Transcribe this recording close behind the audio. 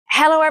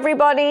Hello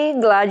everybody,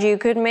 glad you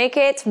could make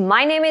it.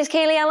 My name is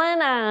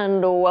Kaylee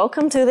and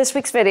welcome to this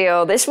week's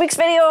video. This week's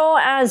video,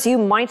 as you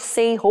might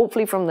see,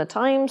 hopefully from the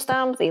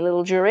timestamp, the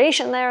little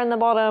duration there in the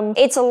bottom,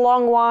 it's a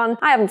long one.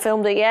 I haven't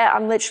filmed it yet.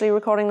 I'm literally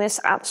recording this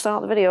at the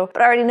start of the video,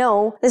 but I already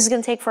know this is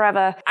going to take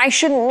forever. I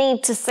shouldn't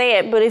need to say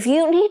it, but if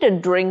you need a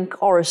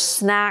drink or a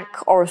snack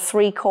or a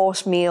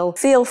 3-course meal,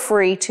 feel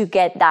free to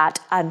get that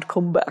and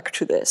come back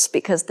to this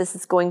because this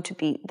is going to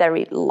be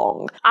very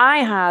long. I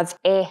have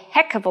a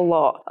heck of a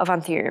lot of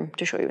Anthurium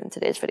to show you in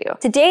today's video.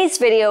 Today's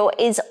video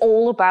is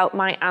all about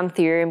my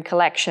Anthurium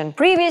collection.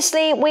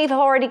 Previously, we've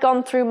already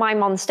gone through my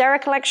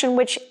Monstera collection,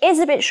 which is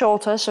a bit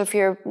shorter, so if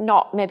you're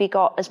not maybe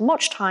got as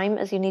much time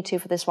as you need to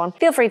for this one,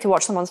 feel free to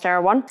watch the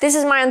Monstera one. This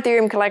is my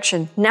Anthurium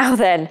collection. Now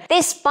then,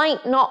 this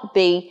might not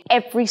be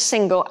every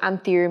single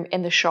Anthurium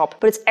in the shop,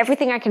 but it's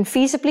everything I can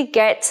feasibly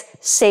get,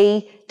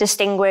 see,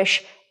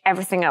 distinguish,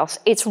 everything else.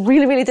 It's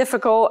really, really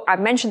difficult. I've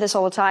mentioned this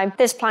all the time.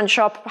 This plant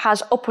shop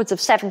has upwards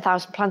of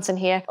 7,000 plants in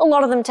here. A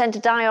lot of them tend to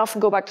die off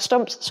and go back to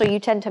stumps, so you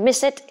tend to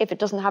miss it. If it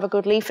doesn't have a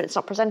good leaf and it's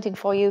not presenting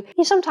for you,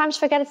 you sometimes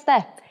forget it's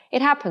there.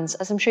 It happens,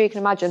 as I'm sure you can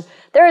imagine.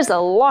 There is a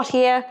lot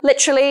here,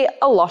 literally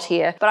a lot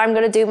here, but I'm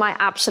going to do my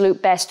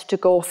absolute best to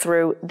go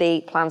through the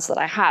plants that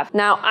I have.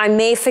 Now, I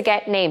may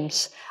forget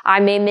names.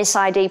 I may miss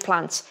ID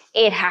plants.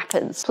 It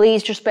happens.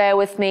 Please just bear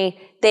with me.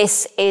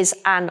 This is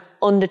an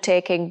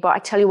undertaking, but I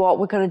tell you what,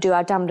 we're going to do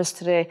our damnedest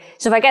today.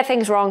 So if I get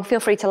things wrong, feel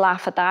free to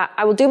laugh at that.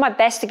 I will do my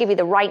best to give you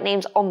the right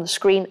names on the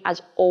screen,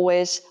 as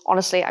always.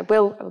 Honestly, I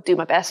will do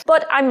my best,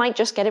 but I might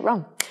just get it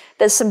wrong.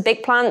 There's some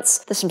big plants,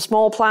 there's some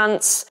small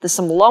plants, there's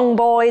some long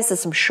boys,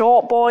 there's some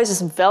short boys, there's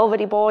some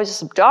velvety boys, there's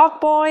some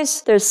dark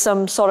boys, there's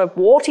some sort of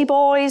warty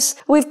boys.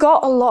 We've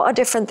got a lot of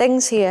different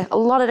things here, a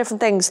lot of different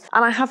things,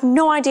 and I have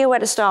no idea where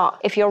to start.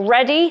 If you're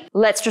ready,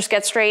 let's just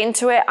get straight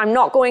into it. I'm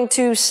not going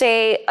to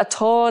say a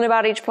ton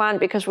about each plant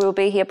because we'll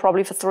be here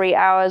probably for 3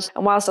 hours,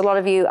 and whilst a lot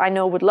of you I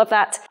know would love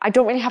that, I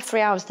don't really have 3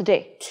 hours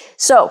today.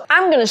 So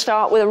I'm going to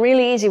start with a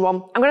really easy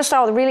one.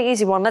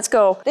 Let's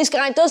go. This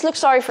guy does look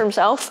sorry for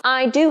himself.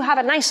 I do have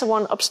a nicer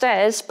one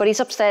upstairs, but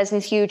he's upstairs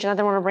and he's huge and I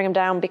don't want to bring him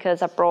down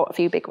because I've brought a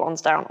few big ones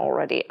down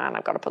already and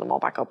I've got to put them all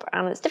back up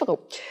and it's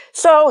difficult.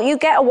 So you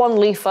get a one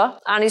leafer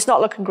and he's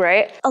not looking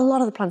great. A lot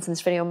of the plants in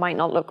this video might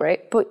not look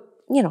great, but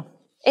you know,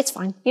 it's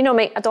fine. You know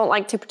me, I don't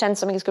like to pretend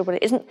something is good when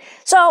it isn't.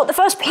 So the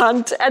first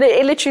plant, and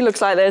it literally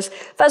looks like this.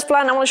 First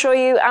plant I want to show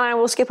you, and I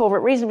will skip over it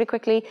reasonably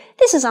quickly.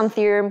 This is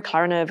Anthurium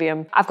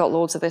clarinervium. I've got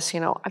loads of this, you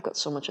know, I've got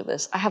so much of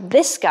this. I have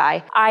this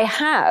guy. I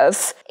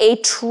have a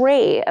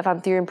tray of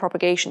Anthurium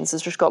propagations.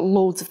 There's just got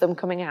loads of them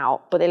coming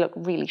out, but they look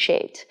really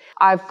shaped.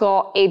 I've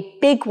got a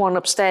big one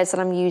upstairs that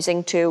I'm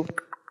using to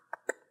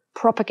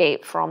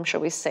propagate from,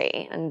 shall we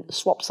say, and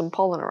swap some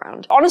pollen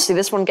around. Honestly,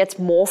 this one gets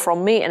more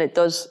from me and it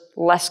does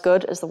less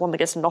good as the one that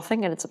gets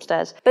nothing and it's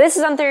upstairs. But this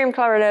is Anthurium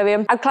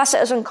clarinervium. I'd class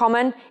it as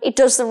uncommon. It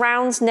does the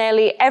rounds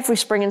nearly every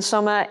spring and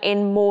summer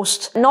in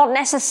most, not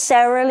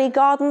necessarily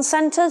garden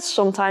centres.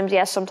 Sometimes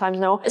yes, sometimes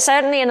no.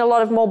 Certainly in a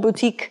lot of more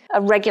boutique,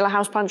 regular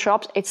houseplant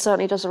shops, it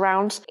certainly does the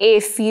rounds.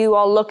 If you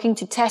are looking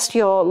to test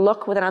your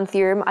luck with an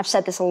Anthurium, I've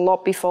said this a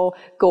lot before,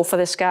 go for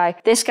this guy.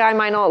 This guy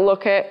might not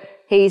look it.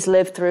 He's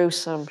lived through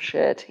some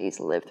shit. He's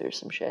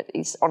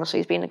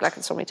been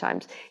neglected so many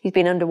times. He's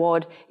been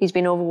underwatered. He's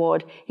been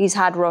overwatered. He's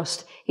had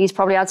rust. He's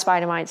probably had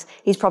spider mites.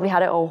 He's probably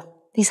had it all.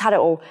 He's had it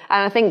all.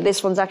 And I think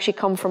this one's actually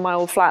come from my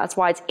old flat. That's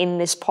why it's in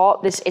this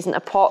pot. This isn't a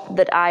pot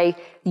that I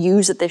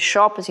use at this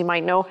shop, as you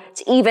might know.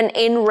 It's even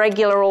in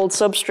regular old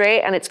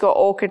substrate and it's got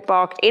orchid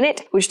bark in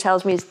it, which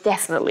tells me it's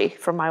definitely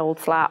from my old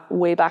flat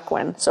way back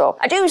when. So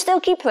I do still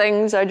keep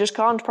things. I just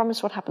can't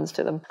promise what happens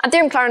to them.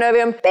 Anthurium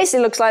clarinervium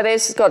basically looks like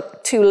this. It's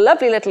got two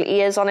lovely little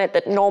ears on it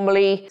that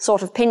normally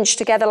sort of pinch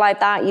together like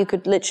that. You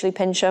could literally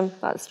pinch them.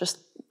 That's just,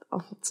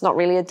 it's not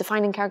really a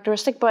defining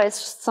characteristic, but it's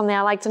just something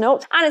I like to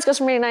note. And it's got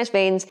some really nice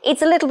veins.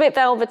 It's a little bit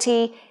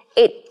velvety.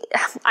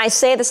 I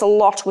say this a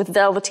lot with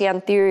velvety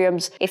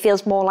Anthuriums. It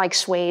feels more like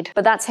suede,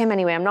 but that's him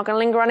anyway. I'm not going to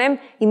linger on him.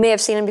 You may have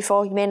seen him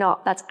before, you may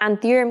not. That's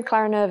Anthurium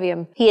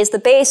clarinervium. He is the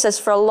basis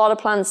for a lot of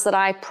plants that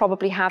I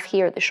probably have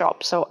here at the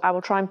shop, so I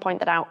will try and point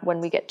that out when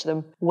we get to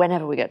them,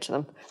 whenever we get to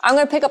them. I'm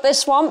going to pick up this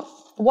swamp.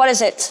 What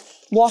is it?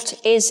 What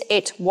is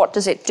it? What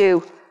does it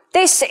do?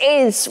 This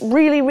is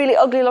really, really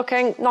ugly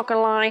looking, not gonna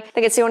lie. I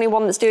think it's the only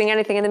one that's doing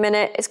anything in the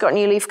minute. It's got a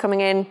new leaf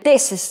coming in.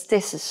 This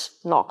is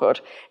not good.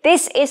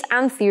 This is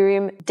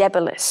Anthurium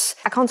debilis.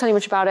 I can't tell you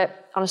much about it,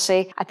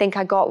 honestly. I think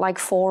I got like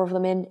 4 of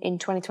them in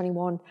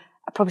 2021.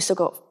 I probably still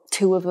got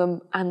 2 of them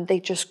and they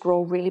just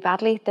grow really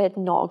badly. They're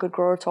not a good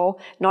grower at all.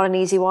 Not an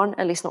easy one,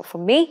 at least not for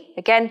me.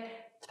 Again,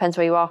 depends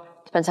where you are,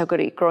 depends how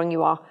good at growing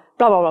you are.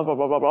 Blah, blah, blah, blah,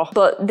 blah, blah, blah.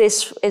 But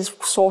this is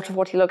sort of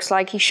what he looks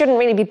like. He shouldn't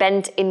really be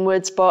bent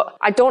inwards, but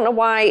I don't know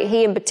why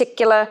he in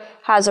particular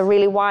has a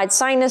really wide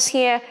sinus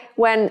here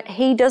when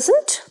he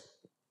doesn't.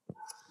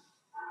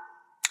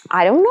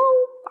 I don't know.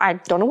 I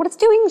don't know what it's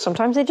doing.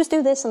 Sometimes they just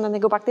do this and then they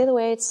go back the other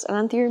way. It's an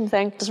Anthurium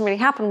thing. It doesn't really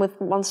happen with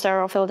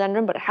Monstera or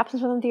Philodendron, but it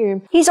happens with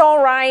Anthurium. He's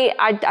all right.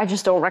 I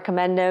just don't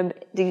recommend him.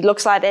 He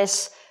looks like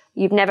this.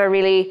 You've never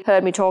really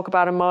heard me talk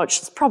about him much.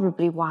 It's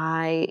probably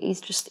why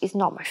he's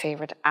not my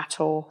favorite at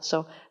all.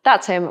 So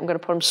that's him. I'm going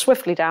to put him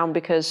swiftly down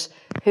because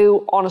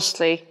who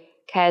honestly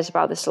cares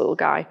about this little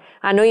guy?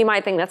 I know you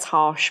might think that's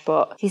harsh,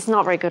 but he's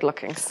not very good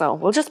looking, so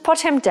we'll just put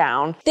him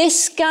down.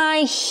 This guy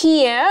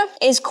here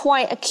is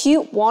quite a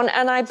cute one,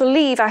 and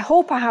I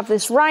hope I have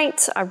this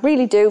right. I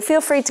really do.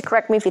 Feel free to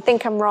correct me if you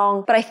think I'm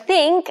wrong, but I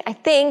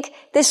think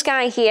this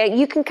guy here,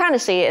 you can kind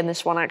of see it in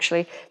this one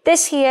actually.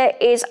 This here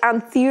is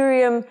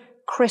Anthurium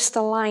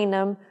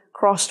crystallinum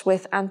crossed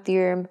with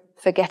Anthurium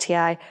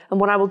forgetii. And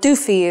what I will do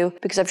for you,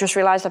 because I've just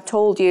realized I've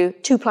told you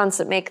 2 plants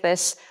that make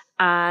this,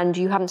 and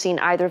you haven't seen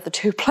either of the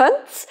 2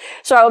 plants.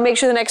 So I will make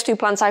sure the next 2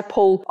 plants I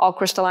pull are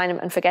crystallinum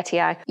and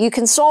forgetii. You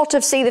can sort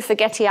of see the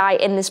forgetii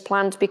in this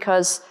plant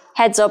because,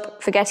 heads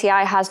up,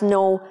 forgetii has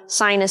no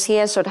sinus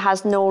here, so it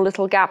has no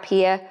little gap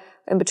here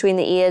in between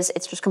the ears.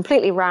 It's just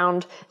completely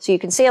round. So you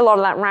can see a lot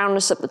of that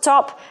roundness at the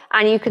top,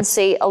 and you can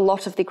see a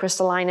lot of the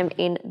crystallinum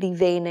in the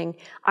veining.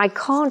 I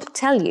can't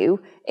tell you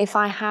if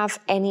I have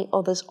any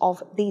others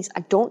of these.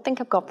 I don't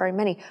think I've got very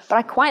many, but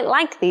I quite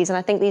like these, and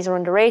I think these are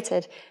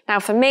underrated.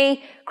 Now for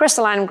me,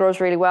 crystallinum grows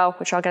really well,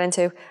 which I'll get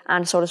into,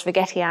 and so does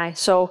forgetii.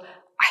 So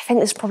I think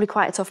this is probably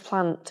quite a tough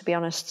plant, to be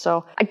honest.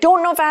 So I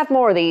don't know if I have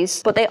more of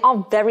these, but they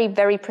are very,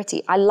 very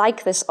pretty. I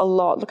like this a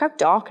lot. Look how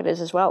dark it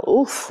is as well.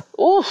 Oof,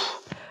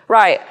 oof.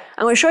 Right,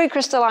 I'm going to show you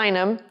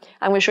crystallinum.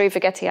 I'm going to show you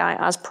forgetii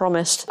as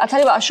promised. I'll tell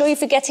you what, I'll show you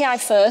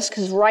forgetii first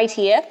because it's right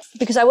here.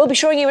 Because I will be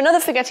showing you another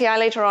forgetii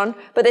later on,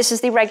 but this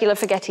is the regular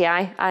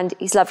forgetii and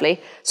he's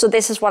lovely. So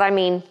this is what I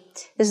mean.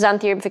 This is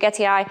Anthurium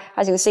forgetii.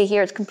 As you can see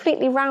here, it's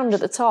completely round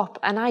at the top,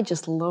 and I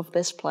just love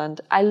this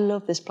plant. I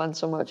love this plant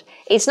so much.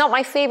 It's not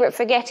my favorite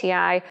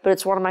forgetii, but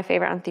it's one of my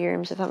favorite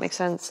Anthuriums, if that makes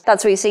sense.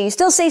 That's what you see. You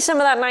still see some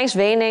of that nice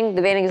veining.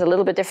 The veining is a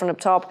little bit different up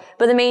top,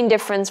 but the main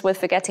difference with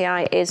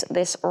forgetii is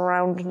this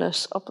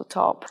roundness up the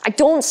top. I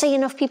don't see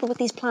enough people with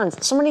these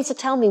plants. Someone needs to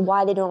tell me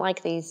why they don't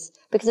like these,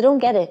 because I don't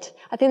get it.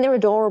 I think they're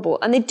adorable,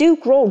 and they do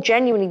grow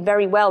genuinely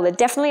very well. They're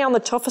definitely on the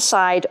tougher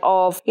side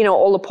of, you know,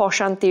 all the posh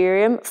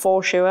Anthurium,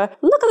 for sure.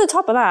 Look at the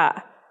top of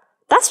that.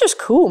 That's just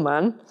cool,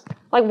 man.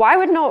 Like, why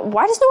does no one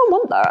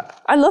want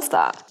that? I love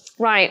that.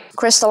 Right,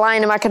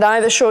 crystallinum, I could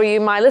either show you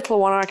my little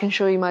one or I can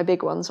show you my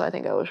big one, so I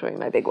think I will show you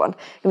my big one.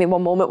 Give me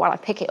one moment while I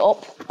pick it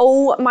up.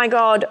 Oh my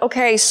God,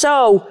 okay,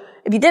 so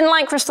if you didn't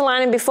like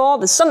crystallinum before,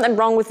 there's something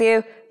wrong with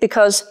you,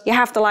 because you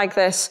have to like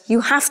this. You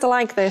have to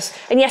like this.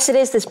 And yes, it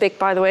is this big,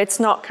 by the way. It's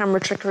not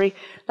camera trickery.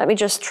 Let me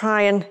just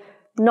try and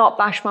not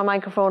bash my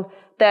microphone.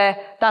 There,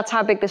 that's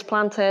how big this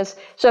plant is.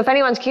 So if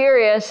anyone's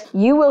curious,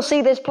 you will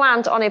see this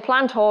plant on a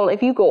plant haul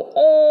if you go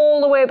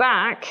all the way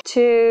back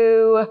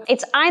to,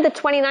 it's either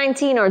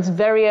 2019 or it's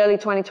very early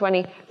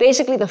 2020.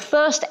 Basically the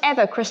first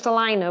ever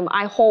crystallinum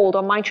I hauled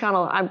on my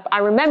channel. I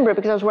remember it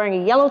because I was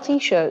wearing a yellow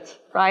t-shirt,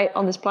 right,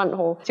 on this plant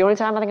haul. It's the only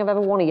time I think I've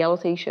ever worn a yellow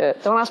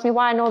t-shirt. Don't ask me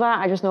why I know that,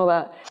 I just know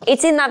that.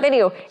 It's in that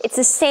video. It's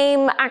the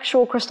same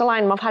actual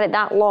crystallinum. I've had it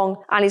that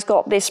long and he's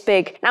got this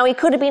big. Now he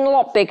could have been a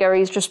lot bigger.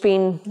 He's just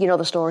been, you know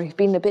the story, he's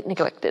been a bit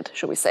neglected,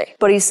 shall we say.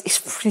 But he's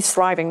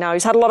thriving now.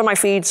 He's had a lot of my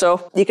feed,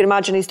 so you can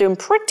imagine he's doing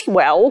pretty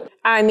well.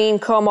 I mean,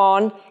 come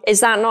on.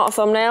 Is that not a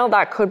thumbnail?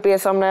 That could be a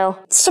thumbnail.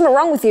 There's something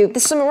wrong with you.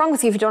 There's something wrong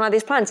with you if you don't like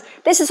these plants.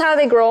 This is how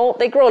they grow.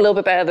 They grow a little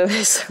bit better than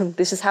this.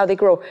 This is how they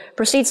grow.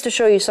 Proceeds to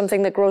show you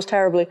something that grows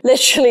terribly.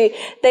 Literally,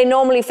 they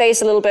normally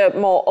face a little bit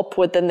more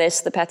upward than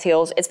this, the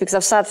petioles. It's because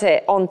I've sat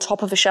it on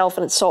top of a shelf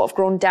and it's sort of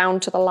grown down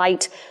to the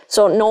light.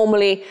 So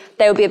normally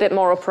they would be a bit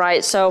more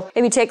upright. So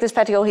if you take this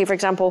petiole here, for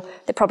example,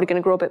 they're probably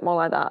going to grow a bit more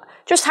like that.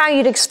 Just how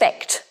you'd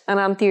expect an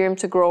Anthurium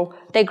to grow.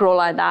 They grow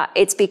like that.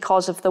 It's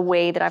because of the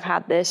way that I've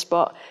had this,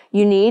 but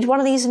you need one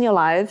of these in your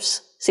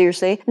lives.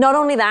 Seriously. Not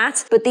only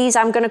that, but these,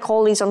 I'm going to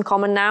call these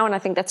uncommon now, and I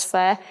think that's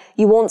fair.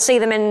 You won't see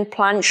them in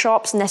plant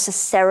shops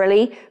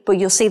necessarily, but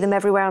you'll see them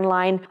everywhere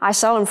online. I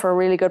sell them for a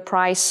really good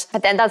price.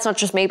 And then that's not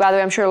just me, by the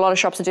way. I'm sure a lot of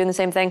shops are doing the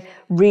same thing.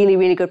 Really,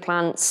 really good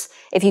plants.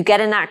 If you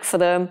get a knack for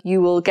them,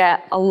 you will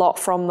get a lot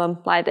from them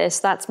like this.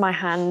 That's my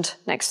hand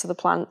next to the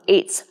plant.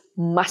 It's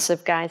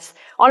massive, guys.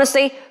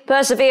 Honestly,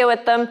 persevere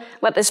with them.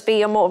 Let this be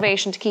your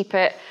motivation to keep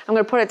it. I'm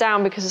going to put it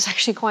down because it's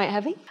actually quite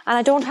heavy and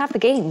I don't have the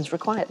gains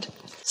required.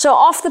 So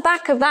off the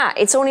back of that,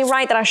 it's only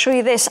right that I show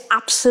you this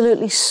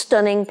absolutely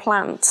stunning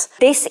plant.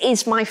 This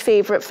is my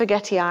favorite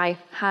forgetii,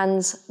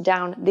 hands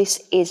down.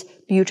 This is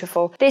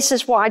beautiful. This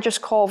is what I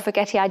just call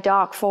forgetii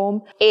dark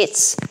form.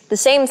 It's the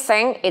same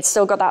thing. It's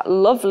still got that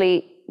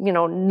lovely, you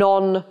know,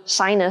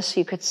 non-sinus,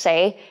 you could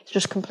say. It's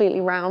just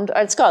completely round.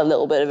 It's got a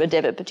little bit of a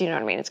divot, but you know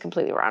what I mean? It's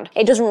completely round.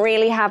 It doesn't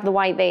really have the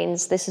white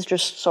veins. This is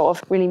just sort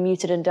of really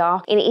muted and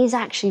dark. It is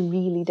actually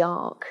really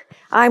dark.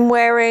 I'm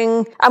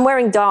wearing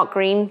dark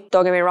green,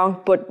 don't get me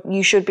wrong, but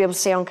you should be able to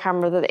see on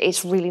camera that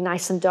it's really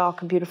nice and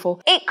dark and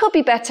beautiful. It could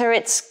be better.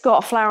 It's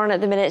got a flower on it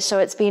at the minute, so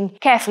it's been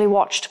carefully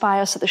watched by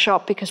us at the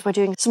shop because we're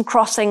doing some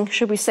crossing,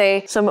 should we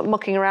say, some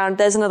mucking around.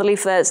 There's another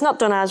leaf there. It's not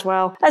done as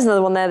well. There's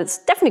another one there that's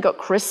definitely got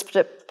crisped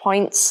at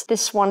points.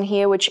 This one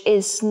here, which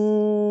is,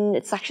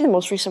 it's actually the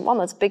most recent one.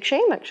 That's a big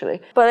shame,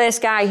 actually. But this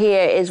guy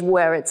here is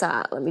where it's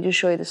at. Let me just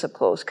show you this up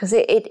close, because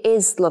it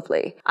is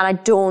lovely. And I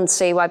don't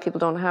see why people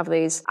don't have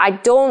these. I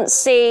don't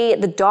see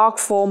the dark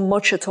form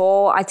much at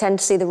all. I tend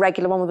to see the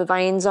regular one with the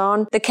veins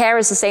on. The care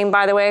is the same,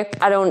 by the way.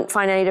 I don't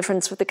find any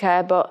difference with the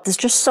care, but there's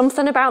just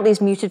something about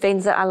these muted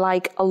veins that I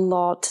like a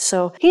lot.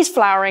 So he's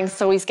flowering,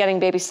 so he's getting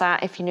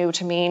babysat, if you know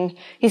what I mean.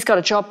 He's got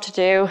a job to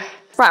do.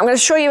 Right, I'm going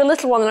to show you a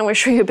little one and I'm going to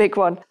show you a big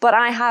one. But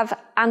I have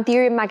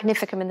Anthurium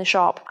magnificum in the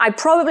shop. I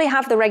probably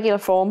have the regular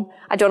form.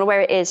 I don't know where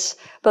it is.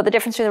 But the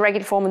difference between the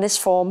regular form and this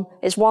form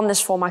is, one,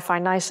 this form I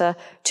find nicer.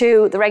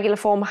 Two, the regular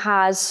form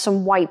has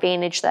some white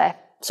veinage there.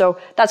 So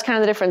that's kind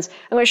of the difference.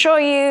 I'm going to show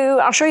you,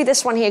 I'll show you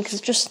this one here because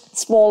it's just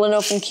small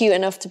enough and cute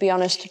enough, to be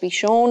honest, to be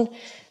shown.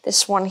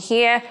 This one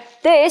here.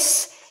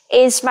 This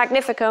is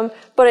magnificum,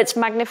 but it's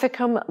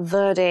magnificum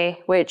verde,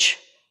 which,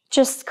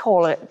 just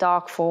call it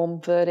dark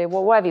form verde,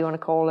 whatever you want to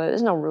call it.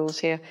 There's no rules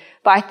here.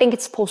 But I think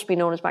it's supposed to be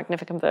known as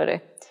magnificum verde.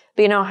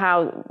 But you know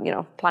how,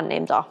 plant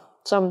names are.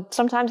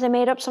 Sometimes they're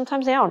made up,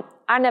 sometimes they aren't.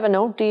 I never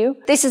know, do you?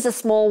 This is a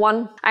small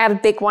one. I have a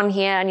big one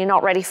here and you're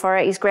not ready for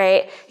it. He's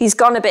great. He's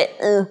gone a bit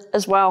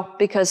as well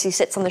because he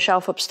sits on the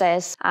shelf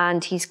upstairs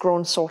and he's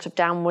grown sort of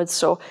downwards.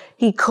 So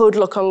he could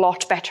look a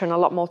lot better and a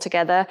lot more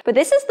together. But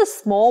this is the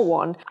small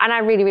one and I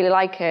really, really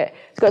like it.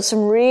 It's got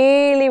some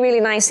really, really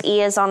nice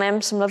ears on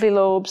him, some lovely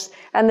lobes.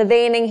 And the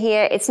veining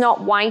here, it's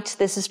not white.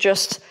 This is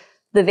just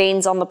the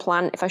veins on the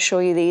plant, if I show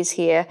you these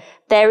here.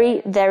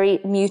 Very, very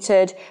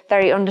muted,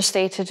 very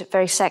understated,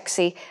 very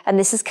sexy. And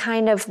this is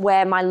kind of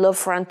where my love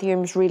for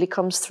Anthuriums really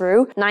comes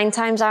through. 9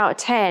 times out of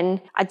 10,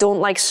 I don't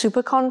like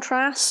super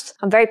contrast.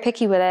 I'm very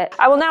picky with it.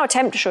 I will now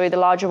attempt to show you the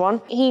larger one.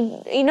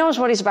 He knows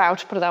what he's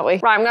about, put it that way.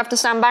 Right, I'm gonna have to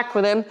stand back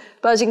with him,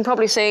 but as you can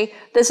probably see,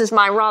 this is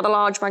my rather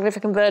large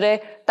Magnificum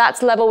Verde.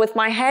 That's level with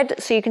my head,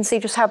 so you can see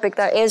just how big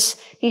that is.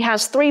 He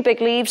has 3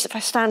 big leaves. If I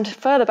stand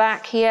further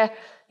back here,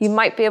 you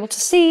might be able to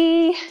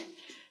see.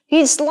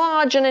 He's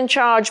large and in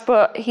charge,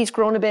 but he's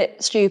grown a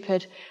bit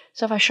stupid.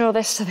 So if I show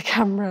this to the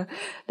camera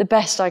the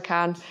best I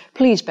can,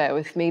 please bear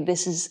with me.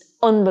 This is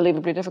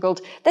unbelievably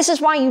difficult. This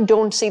is why you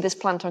don't see this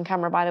plant on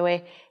camera, by the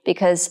way,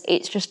 because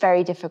it's just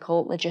very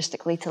difficult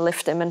logistically to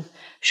lift him and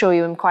show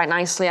you him quite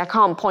nicely. I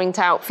can't point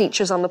out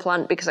features on the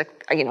plant because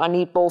I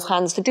need both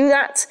hands to do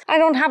that. I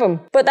don't have them,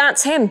 but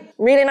that's him.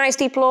 Really nice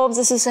deep lobes.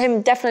 This is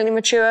him, definitely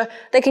mature.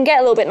 They can get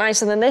a little bit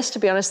nicer than this, to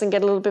be honest, and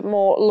get a little bit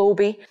more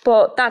loby,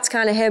 but that's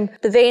kind of him.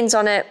 The veins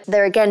on it,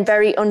 they're again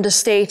very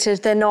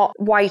understated. They're not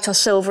white or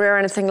silvery or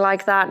anything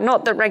like that.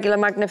 Not that regular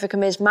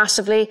Magnificum is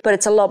massively, but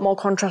it's a lot more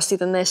contrasty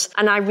than this,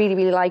 and I really,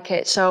 really like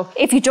it. So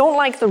if you don't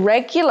like the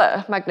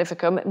regular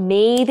Magnificum,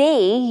 maybe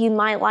you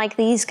might like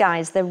these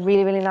guys. They're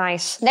really, really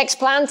nice. Next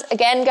plant,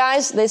 again,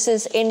 guys, this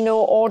is in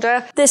no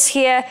order. This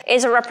here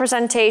is a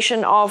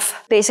representation of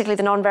basically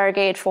the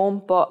non-variegated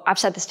form, but I've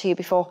said this to you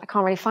before. I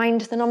can't really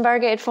find the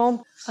non-variegated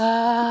form.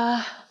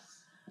 Oh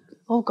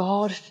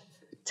God.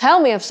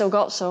 Tell me I've still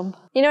got some.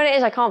 You know what it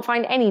is? I can't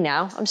find any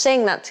now. I'm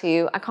saying that to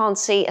you. I can't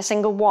see a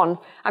single one.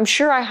 I'm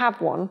sure I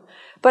have one.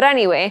 But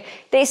anyway,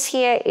 this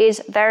here is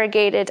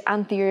variegated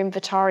Anthurium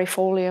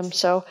vitarifolium.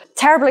 So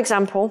terrible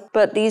example,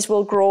 but these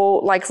will grow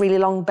like really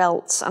long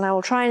belts. And I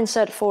will try and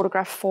insert a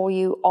photograph for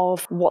you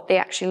of what they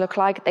actually look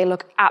like. They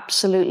look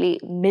absolutely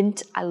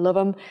mint. I love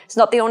them. It's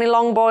not the only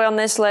long boy on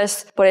this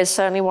list, but it's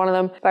certainly one of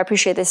them. But I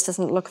appreciate this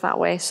doesn't look that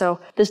way. So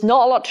there's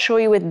not a lot to show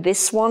you with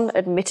this one,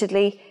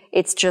 admittedly.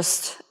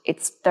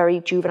 It's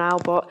very juvenile,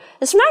 but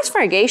there's some nice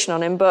variegation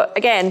on him. But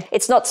again,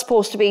 it's not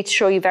supposed to be to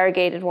show you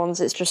variegated ones.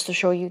 It's just to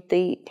show you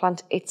the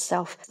plant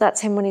itself. So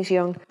that's him when he's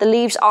young. The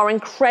leaves are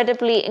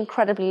incredibly,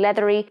 incredibly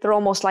leathery. They're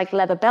almost like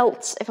leather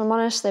belts, if I'm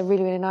honest. They're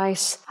really, really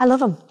nice. I love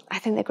them. I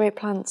think they're great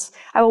plants.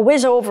 I will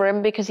whiz over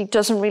him because he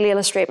doesn't really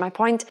illustrate my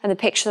point, and the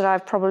picture that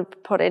I've probably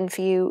put in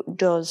for you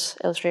does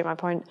illustrate my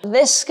point.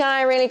 This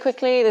guy, really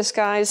quickly,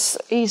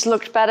 he's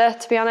looked better,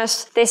 to be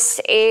honest.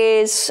 This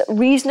is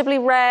reasonably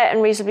rare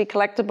and reasonably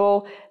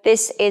collectible.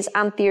 This is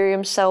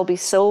Anthurium Selby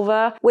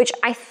Silver, which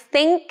I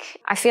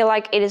feel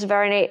like it is a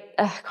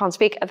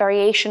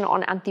variation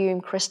on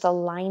Anthurium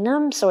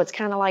crystallinum. So it's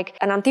kind of like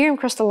an Anthurium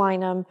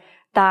crystallinum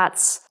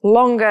that's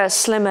longer,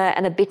 slimmer,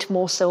 and a bit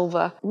more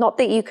silver. Not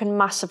that you can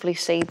massively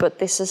see, but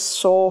this is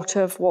sort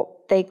of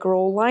what they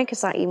grow like.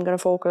 Is that even going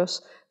to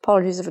focus?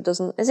 Apologies if it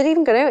doesn't. Is it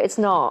even going to? It's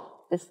not.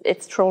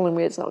 It's trolling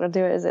me. It's not going to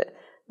do it, is it?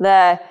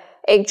 There.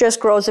 It just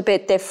grows a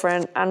bit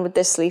different, and with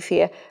this leaf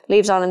here,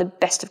 leaves aren't in the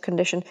best of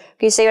condition. Can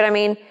you see what I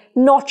mean?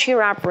 Not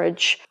your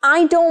average.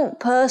 I don't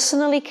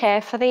personally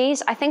care for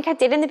these. I think I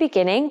did in the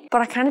beginning, but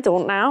I kind of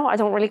don't now. I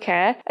don't really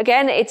care.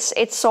 Again,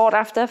 it's sought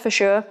after for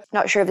sure.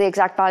 Not sure of the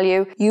exact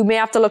value. You may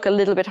have to look a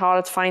little bit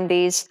harder to find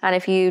these, and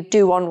if you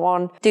do want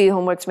one, do your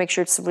homework to make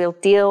sure it's the real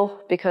deal,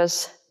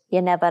 because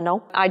you never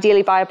know.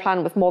 Ideally buy a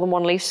plant with more than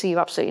 1 leaf so you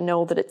absolutely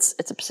know that it's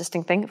a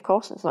persisting thing, of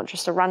course. It's not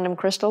just a random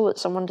crystal that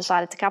someone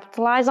decided to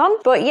capitalize on.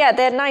 But yeah,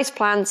 they're nice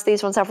plants.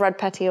 These ones have red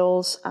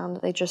petioles and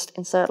they just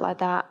insert like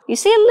that. You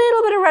see a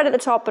little bit of red at the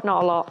top, but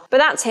not a lot. But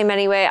that's him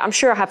anyway. I'm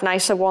sure I have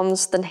nicer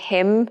ones than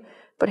him,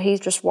 but he's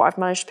just what I've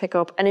managed to pick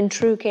up. And in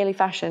true Kaylee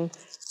fashion,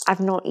 I've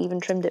not even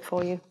trimmed it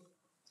for you.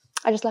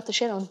 I just left the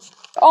shit on.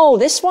 Oh,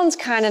 this one's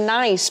kind of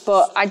nice,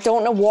 but I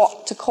don't know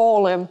what to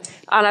call him.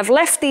 And I've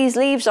left these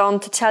leaves on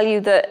to tell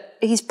you that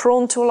he's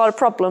prone to a lot of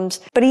problems,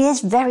 but he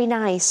is very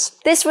nice.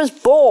 This was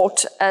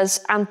bought as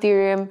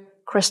Anthurium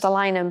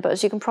crystallinum, but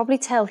as you can probably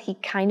tell, he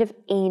kind of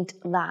ain't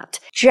that.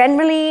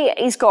 Generally,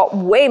 he's got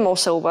way more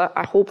silver.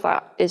 I hope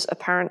that is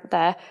apparent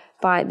there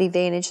by the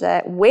veinage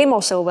there. Way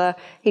more silver.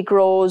 He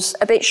grows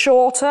a bit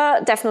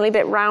shorter, definitely a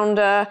bit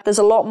rounder. There's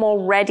a lot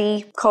more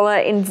reddy colour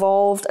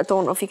involved. I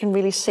don't know if you can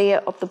really see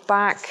it up the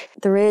back.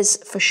 There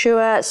is for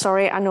sure.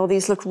 Sorry, I know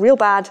these look real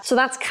bad. So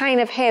that's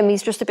kind of him.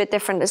 He's just a bit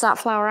different. Is that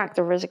flower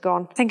active or is it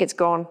gone? I think it's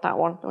gone, that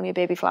one. Only a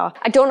baby flower.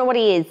 I don't know what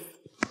he is.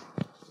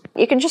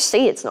 You can just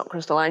see it's not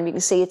crystalline. You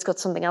can see it's got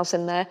something else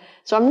in there.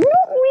 So I'm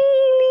not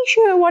really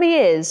sure what he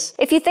is.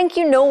 If you think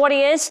you know what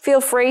he is,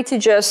 feel free to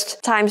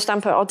just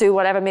timestamp it or do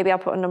whatever. Maybe I'll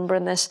put a number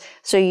in this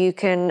so you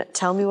can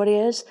tell me what he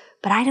is.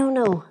 But I don't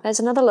know. There's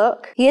another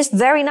look. He is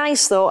very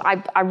nice though.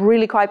 I'm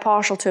really quite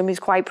partial to him. He's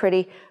quite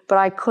pretty, but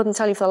I couldn't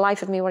tell you for the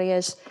life of me what he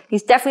is.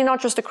 He's definitely not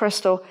just a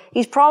crystal.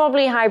 He's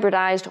probably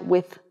hybridized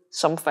with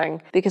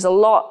something, because a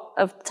lot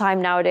of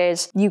time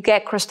nowadays you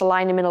get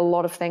crystallinum in a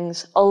lot of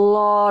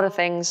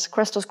things.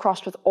 Crystals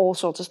crossed with all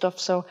sorts of stuff,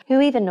 so who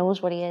even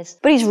knows what he is?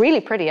 But he's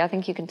really pretty. I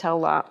think you can tell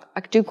that.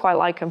 I do quite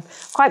like him.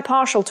 Quite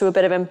partial to a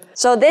bit of him.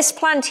 So this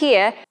plant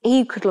here,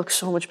 he could look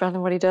so much better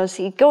than what he does.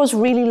 He goes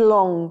really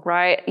long,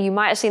 right? You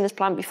might have seen this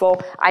plant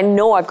before. I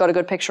know I've got a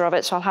good picture of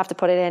it, so I'll have to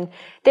put it in.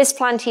 This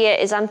plant here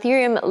is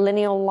Anthurium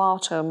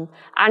lineolatum,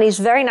 and he's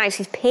very nice.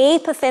 He's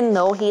paper thin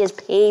though. He is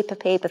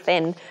paper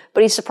thin,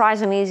 but he's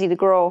surprisingly easy to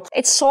grow.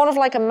 It's sort of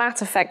like a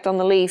matte effect on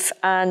the leaf,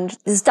 and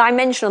there's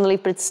dimension on the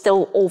leaf, but it's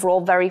still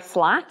overall very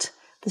flat.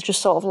 There's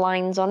just sort of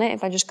lines on it.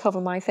 If I just cover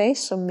my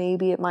face, so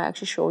maybe it might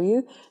actually show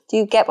you. Do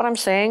you get what I'm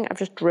saying? I've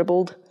just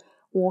dribbled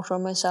water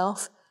on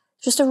myself.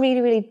 Just a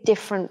really, really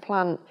different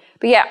plant.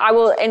 But yeah, I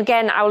will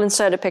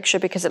insert a picture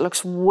because it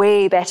looks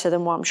way better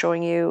than what I'm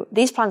showing you.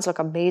 These plants look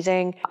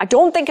amazing. I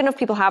don't think enough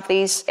people have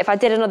these. If I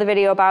did another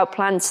video about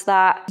plants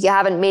that you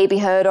haven't maybe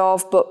heard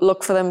of, but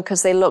look for them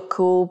because they look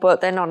cool, but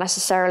they're not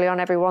necessarily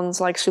on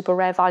everyone's like super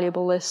rare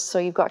valuable list, so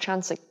you've got a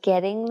chance at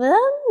getting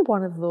them,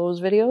 one of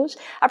those videos.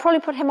 I'd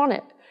probably put him on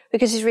it,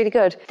 because he's really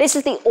good. This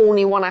is the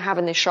only one I have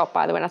in this shop,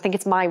 by the way, and I think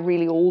it's my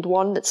really old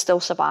one that still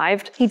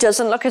survived. He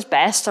doesn't look his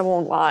best, I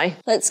won't lie.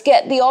 Let's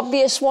get the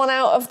obvious one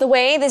out of the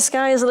way. This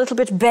guy is a little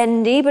bit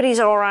bendy, but he's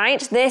all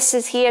right. This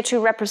is here to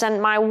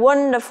represent my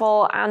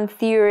wonderful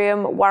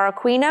Anthurium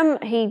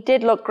warraquinum. He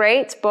did look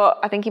great, but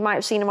I think you might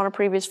have seen him on a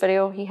previous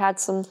video. He had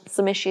some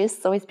issues,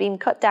 so he's been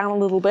cut down a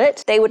little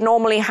bit. They would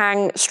normally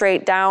hang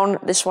straight down.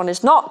 This one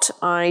is not.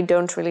 I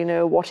don't really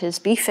know what his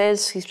beef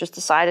is. He's just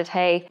decided,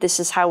 hey, this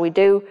is how we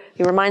do.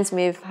 He reminds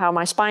me of how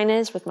my spine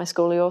is with my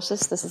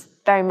scoliosis. This is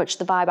very much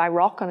the vibe I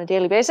rock on a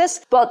daily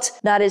basis, but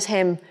that is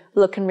him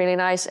looking really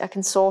nice. I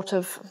can sort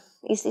of,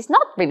 he's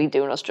not really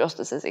doing us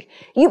justice, is he?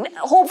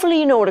 Hopefully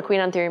you know what a Queen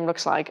Anthurium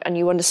looks like and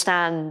you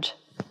understand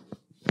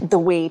the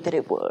way that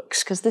it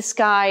works, because this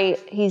guy,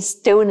 he's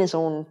doing his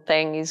own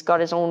thing. He's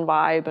got his own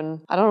vibe, and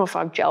I don't know if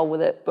I've gel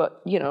with it,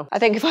 but you know, I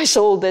think if I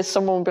sold this,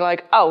 someone would be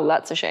like, oh,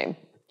 that's a shame.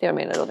 You know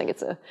what I mean? I don't think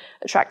it's an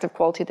attractive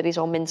quality that he's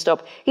all minced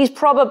up. He's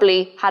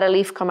probably had a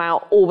leaf come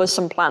out over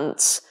some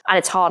plants and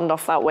it's hardened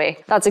off that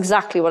way. That's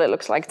exactly what it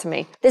looks like to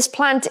me. This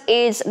plant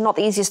is not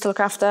the easiest to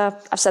look after.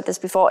 I've said this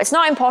before. It's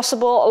not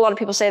impossible. A lot of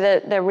people say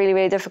that they're really,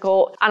 really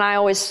difficult. And I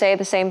always say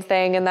the same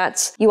thing, and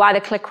that's you either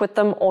click with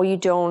them or you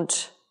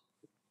don't.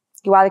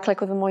 You either click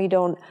with them or you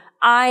don't.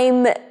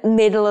 I'm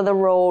middle of the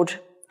road.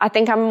 I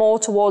think I'm more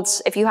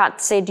towards, if you had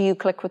to say, do you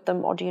click with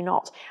them or do you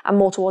not? I'm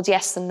more towards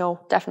yes than no,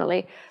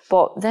 definitely.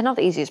 But they're not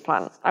the easiest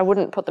plant. I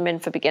wouldn't put them in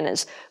for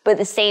beginners. But at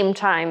the same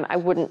time, I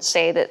wouldn't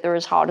say that they're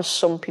as hard as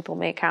some people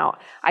make out.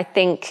 I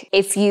think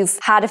if you've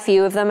had a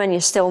few of them and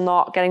you're still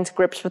not getting to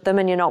grips with them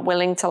and you're not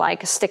willing to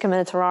like stick them in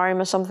a terrarium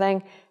or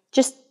something,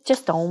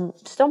 just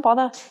don't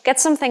bother. Get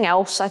something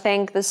else, I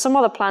think. There's some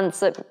other plants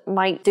that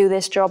might do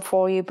this job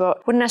for you,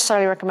 but wouldn't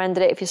necessarily recommend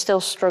it if you're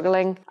still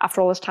struggling after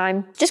all this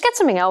time. Just get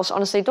something else,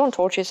 honestly. Don't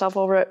torture yourself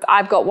over it.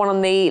 I've got one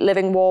on the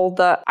living wall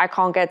that I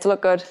can't get to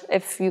look good.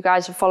 If you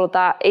guys have followed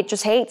that, it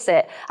just hates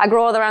it. I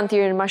grow other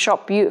Anthurium in my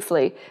shop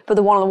beautifully, but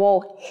the one on the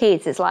wall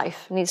hates its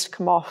life. It needs to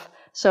come off.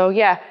 So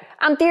yeah,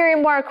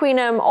 Anthurium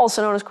warraquinum,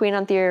 also known as Queen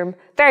Anthurium.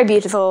 Very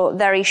beautiful,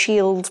 very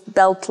shield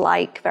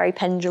belt-like, very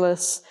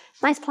pendulous.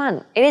 Nice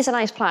plant. It is a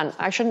nice plant.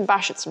 I shouldn't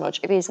bash it so much.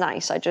 It is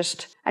nice. I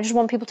just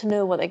want people to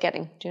know what they're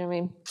getting. Do you know what I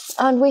mean?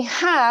 And we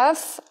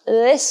have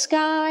this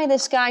guy.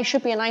 This guy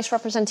should be a nice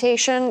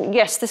representation.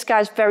 Yes, this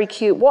guy's very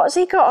cute. What has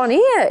he got on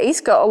here? He's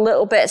got a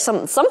little bit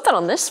of something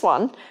on this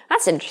one.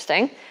 That's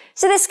interesting.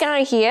 So this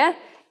guy here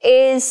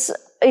he's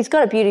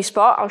got a beauty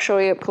spot. I'll show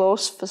you up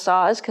close for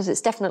starters, because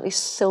it's definitely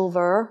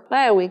silver.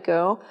 There we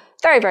go.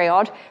 Very, very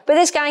odd. But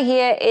this guy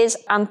here is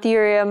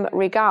Anthurium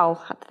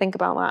regale. I had to think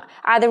about that.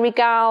 Either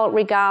regale,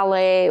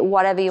 regale,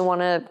 whatever you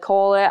want to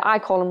call it. I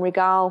call him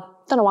regale.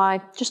 Don't know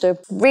why, just do.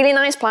 Really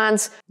nice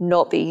plants,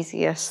 not the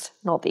easiest,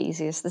 not the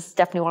easiest. This is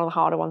definitely one of the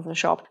harder ones in the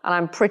shop. And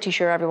I'm pretty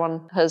sure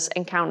everyone has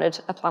encountered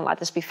a plant like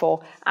this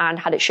before and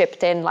had it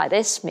shipped in like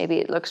this. Maybe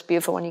it looks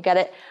beautiful when you get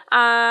it.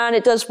 And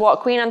it does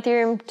what Queen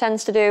Anthurium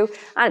tends to do.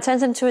 And it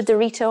turns into a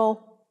Dorito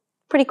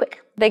pretty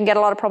quick. They can get a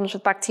lot of problems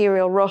with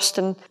bacterial rust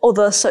and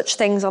other such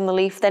things on the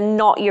leaf. They're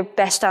not your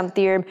best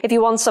Anthurium. If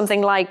you want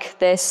something like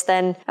this,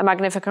 then a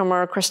Magnificum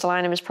or a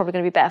Crystallinum is probably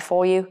going to be better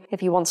for you.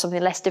 If you want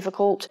something less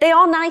difficult, they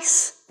are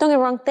nice. Don't get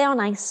me wrong, they are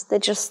nice. They're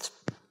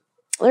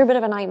a bit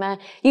of a nightmare.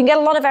 You can get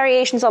a lot of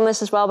variations on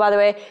this as well, by the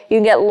way. You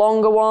can get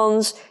longer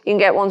ones. You can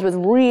get ones with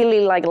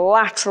really like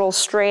lateral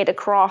straight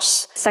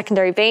across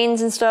secondary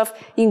veins and stuff.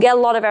 You can get a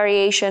lot of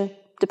variation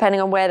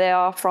depending on where they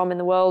are from in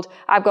the world.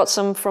 I've got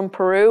some from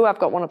Peru. I've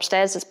got one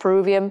upstairs that's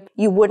Peruvian.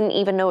 You wouldn't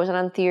even know it was an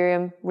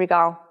Anthurium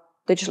regal.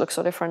 They just look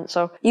so different.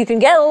 So you can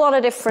get a lot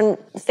of different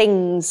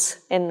things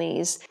in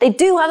these. They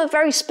do have a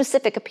very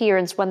specific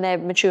appearance when they're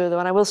mature though,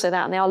 and I will say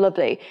that, and they are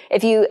lovely.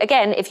 If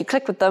you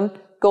click with them,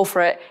 go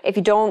for it. If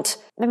you don't,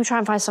 maybe try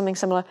and find something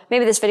similar.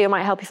 Maybe this video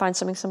might help you find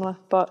something similar,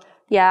 but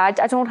yeah,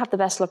 I don't have the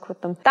best luck with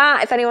them.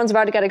 That, if anyone's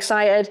about to get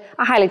excited,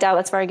 I highly doubt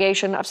that's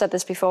variegation. I've said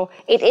this before.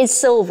 It is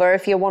silver,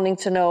 if you're wanting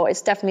to know.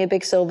 It's definitely a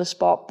big silver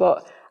spot,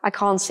 but I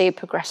can't see it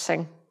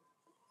progressing.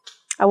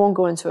 I won't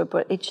go into it,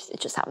 but it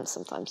just happens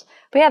sometimes.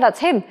 But yeah, that's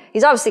him.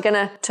 He's obviously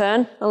gonna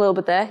turn a little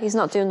bit there. He's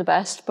not doing the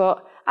best,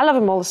 but I love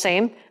him all the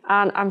same.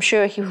 And I'm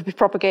sure he will be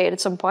propagated at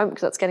some point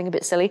because that's getting a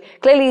bit silly.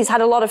 Clearly he's had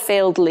a lot of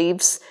failed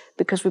leaves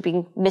because we've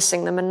been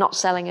missing them and not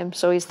selling him.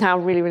 So he's now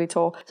really, really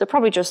tall. So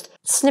probably just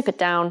snip it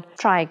down,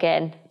 try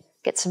again,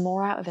 get some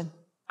more out of him.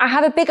 I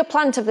have a bigger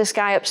plant of this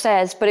guy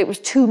upstairs, but it was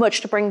too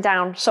much to bring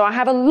down. So I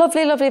have a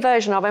lovely, lovely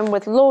version of him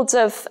with loads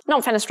of,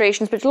 not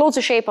fenestrations, but loads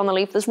of shape on the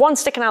leaf. There's one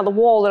sticking out of the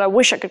wall that I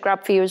wish I could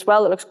grab for you as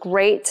well. It looks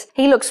great.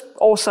 He looks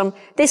awesome.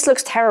 This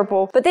looks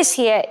terrible. But this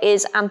here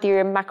is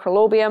Anthurium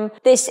macrolobium.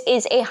 This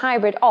is a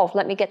hybrid of,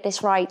 let me get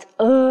this right,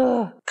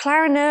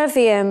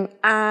 Clarinervium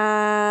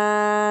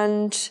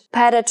and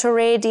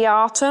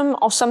Pedictoridiatum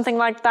or something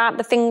like that,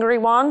 the fingery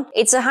one.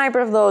 It's a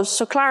hybrid of those.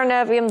 So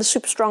Clarinervium, the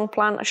super strong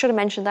plant. I should have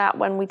mentioned that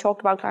when we talked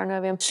about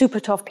Clarinervium. Super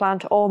tough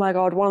plant. Oh my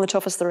God, one of the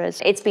toughest there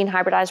is. It's been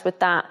hybridized with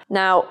that.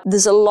 Now,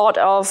 there's a lot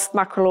of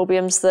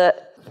macrolobiums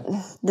that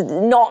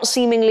not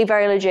seemingly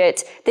very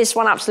legit. This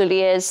one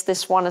absolutely is.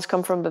 This one has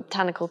come from a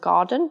botanical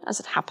garden, as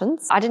it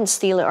happens. I didn't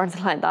steal it or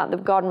anything like that. The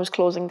garden was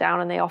closing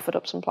down and they offered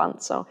up some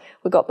plants, so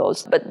we got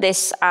those. But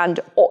this and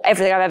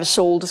everything I've ever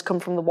sold has come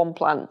from the one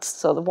plant.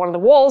 So the one on the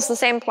wall's the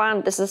same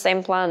plant, this is the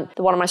same plant,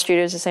 the one in my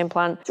studio is the same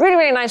plant. It's a really,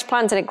 really nice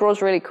plant and it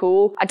grows really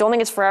cool. I don't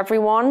think it's for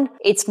everyone.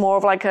 It's more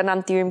of like an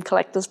Anthurium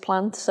collector's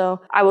plant, so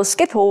I will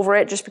skip over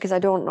it just because I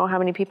don't know how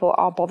many people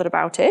are bothered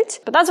about it.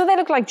 But that's what they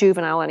look like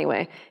juvenile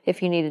anyway,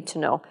 if you needed to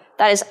know.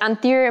 That is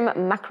Anthurium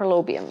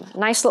macrolobium.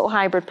 Nice little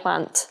hybrid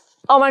plant.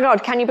 Oh my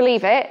God, can you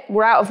believe it?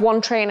 We're out of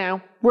one tray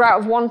now. We're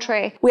out of one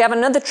tray. We have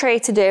another tray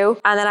to do,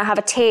 and then I have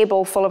a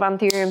table full of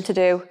Anthurium to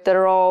do that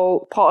are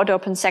all potted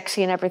up and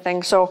sexy and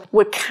everything. So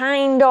we're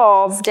kind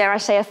of, dare I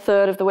say, a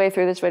third of the way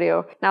through this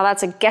video. Now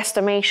that's a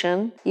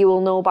guesstimation. You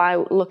will know by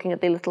looking at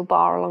the little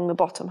bar along the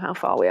bottom how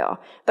far we are.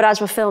 But as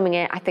we're filming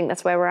it, I think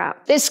that's where we're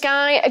at. This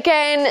guy,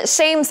 again,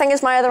 same thing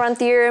as my other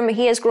Anthurium.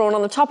 He has grown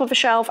on the top of a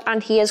shelf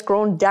and he has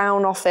grown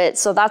down off it.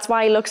 So that's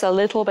why he looks a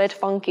little bit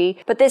funky.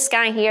 But this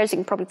guy here, as you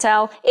can probably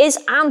tell, is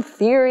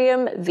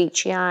Anthurium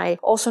veitchii,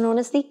 also known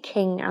as the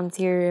King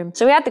Anthurium.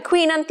 So we had the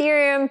Queen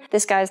Anthurium,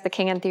 this guy's the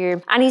King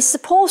Anthurium, and he's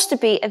supposed to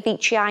be a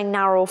veitchii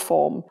narrow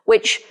form,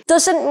 which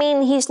doesn't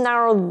mean he's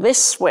narrow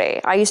this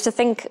way. I used to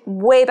think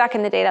way back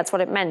in the day that's what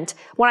it meant.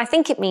 What I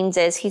think it means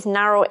is he's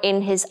narrow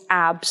in his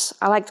abs.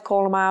 I like to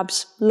call them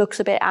abs, looks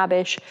a bit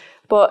abbish,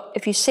 but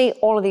if you see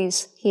all of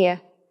these here,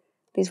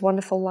 these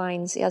wonderful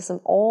lines, he has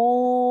them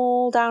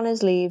all down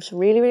his leaves,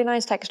 really, really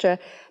nice texture.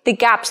 The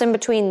gaps in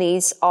between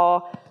these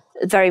are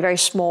very, very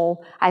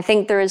small. I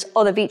think there is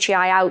other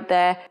veitchii out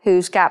there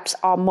whose gaps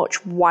are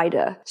much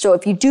wider. So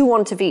if you do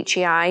want a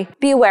veitchii,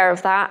 be aware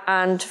of that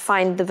and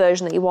find the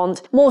version that you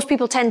want. Most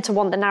people tend to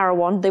want the narrow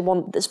one. They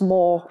want this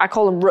more, I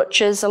call them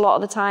rutches a lot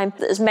of the time.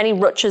 As many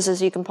rutches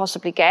as you can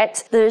possibly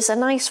get. There's a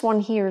nice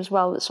one here as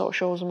well that sort of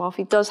shows them off.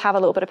 He does have a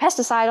little bit of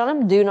pesticide on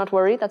him. Do not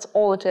worry, that's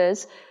all it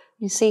is.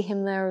 You see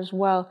him there as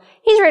well.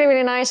 He's really,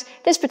 really nice.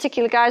 This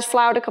particular guy's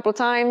flowered a couple of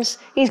times.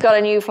 He's got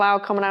a new flower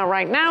coming out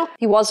right now.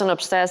 He wasn't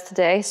upstairs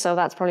today, so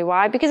that's probably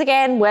why. Because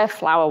again, we're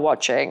flower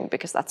watching,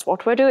 because that's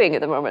what we're doing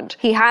at the moment.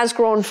 He has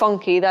grown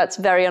funky, that's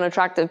very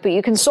unattractive, but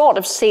you can sort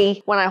of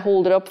see, when I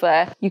hold it up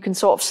there, you can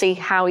sort of see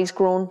how he's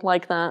grown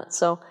like that,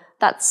 so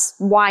that's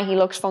why he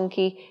looks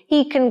funky.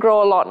 He can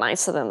grow a lot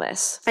nicer than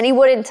this. And he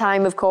would in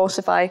time, of course,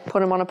 if I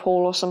put him on a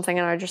pole or something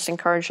and I just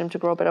encourage him to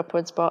grow a bit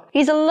upwards. But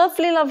he's a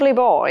lovely, lovely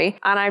boy,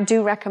 and I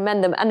do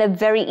recommend them, and they're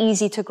very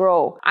easy to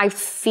grow. I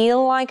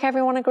feel like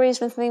everyone agrees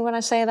with me when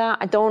I say that.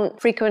 I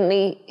don't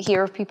frequently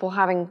hear of people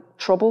having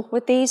trouble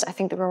with these. I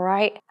think they're all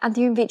right.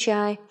 Anthurium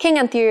veitchii, King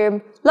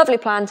Anthurium, lovely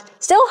plant.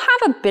 Still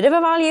have a bit of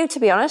a value, to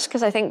be honest,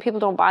 because I think people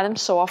don't buy them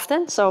so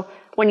often. So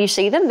when you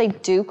see them, they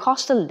do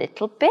cost a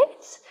little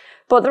bit.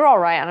 but they're all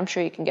right, and I'm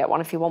sure you can get one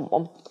if you want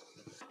one.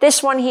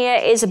 This one here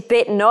is a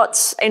bit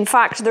nuts. In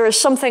fact, there is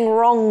something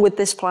wrong with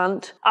this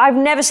plant. I've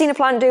never seen a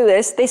plant do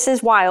this. This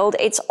is wild.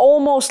 It's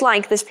almost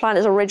like this plant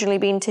has originally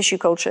been tissue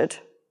cultured,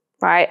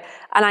 right?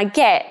 And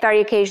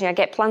very occasionally, I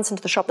get plants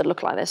into the shop that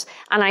look like this.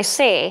 And I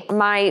say,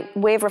 my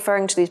way of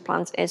referring to these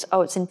plants is,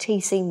 oh, it's in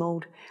TC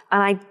mode.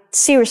 And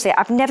seriously,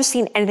 I've never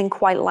seen anything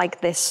quite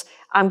like this.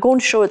 I'm going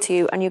to show it to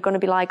you, and you're going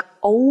to be like,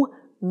 oh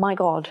my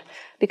God.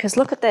 Because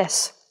look at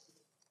this.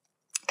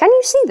 Can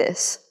you see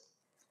this?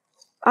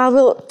 I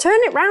will turn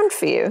it round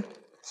for you.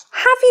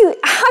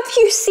 Have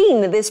you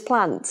seen this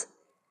plant?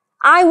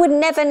 I would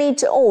never need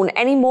to own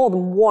any more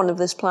than one of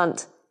this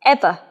plant,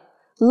 ever.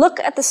 Look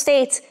at the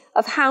state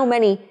of how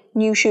many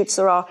new shoots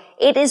there are.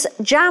 It is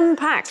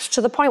jam-packed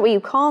to the point where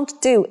you can't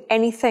do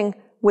anything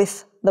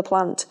with the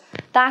plant.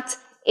 That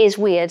is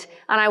weird,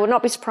 and I would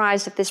not be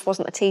surprised if this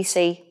wasn't a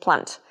TC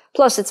plant.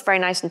 Plus, it's very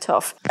nice and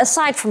tough.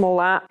 Aside from all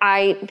that,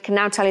 I can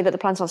now tell you that the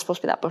plant's not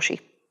supposed to be that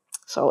bushy.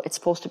 So it's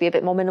supposed to be a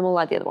bit more minimal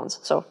like the other ones.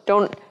 So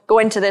don't go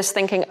into this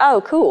thinking,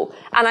 oh, cool.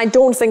 And I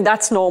don't think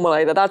that's normal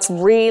either. That's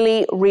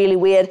really, really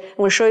weird. I'm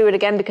going to show you it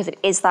again because it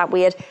is that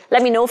weird.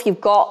 Let me know if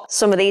you've got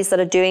some of these that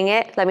are doing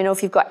it. Let me know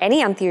if you've got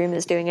any Anthurium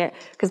that's doing it,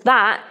 because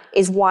that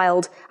is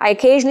wild. I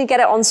occasionally get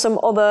it on some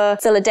other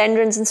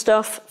philodendrons and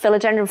stuff.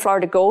 Philodendron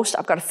Florida Ghost.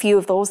 I've got a few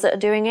of those that are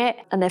doing it,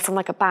 and they're from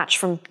like a batch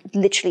from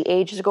literally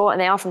ages ago,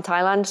 and they are from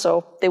Thailand,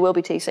 so they will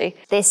be TC.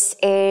 This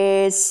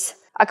is...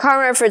 I can't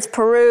remember if it's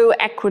Peru,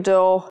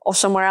 Ecuador, or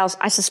somewhere else.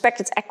 I suspect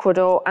it's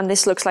Ecuador, and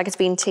this looks like it's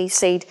been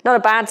TC'd. Not a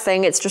bad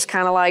thing, it's just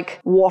kind of like,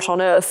 what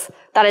on earth?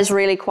 That is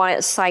really quite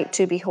a sight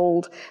to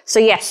behold. So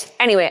yes,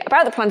 anyway,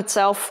 about the plant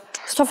itself,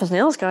 it's tough as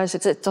nails, guys.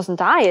 It doesn't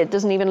die, it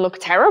doesn't even look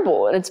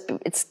terrible.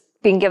 It's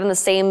been given the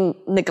same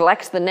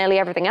neglect that nearly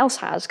everything else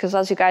has, because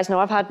as you guys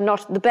know, I've had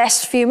not the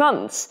best few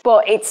months,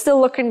 but it's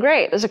still looking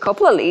great. There's a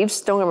couple of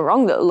leaves, don't get me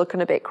wrong, that are looking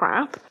a bit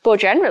crap,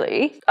 but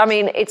generally, I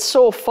mean, it's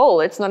so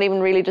full, it's not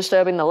even really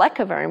disturbing the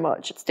leca very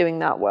much. It's doing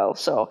that well.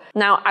 So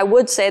now I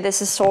would say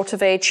this is sort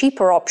of a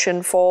cheaper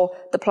option for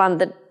the plant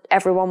that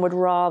everyone would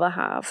rather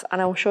have.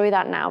 And I will show you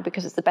that now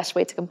because it's the best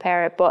way to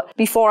compare it. But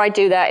before I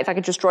do that, if I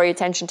could just draw your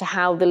attention to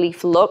how the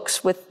leaf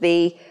looks with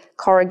the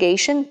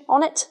corrugation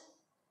on it.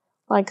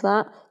 Like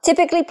that.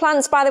 Typically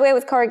plants, by the way,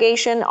 with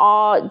corrugation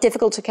are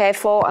difficult to care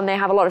for and they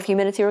have a lot of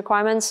humidity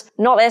requirements.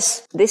 Not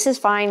this. This is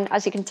fine,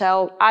 as you can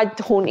tell. I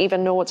don't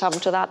even know what's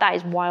happened to that. That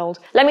is wild.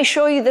 Let me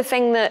show you the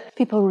thing that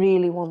people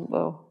really want,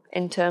 though,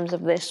 in terms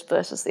of this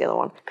versus the other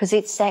one, because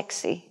it's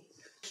sexy.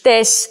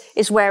 This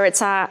is where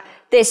it's at.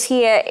 This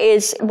here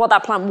is what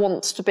that plant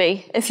wants to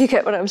be, if you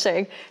get what I'm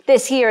saying.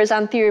 This here is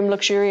Anthurium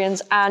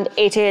luxurians, and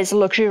it is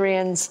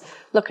luxurians.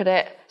 Look at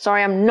it.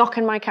 Sorry, I'm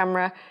knocking my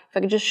camera. If I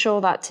could just show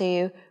that to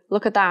you.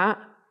 Look at that.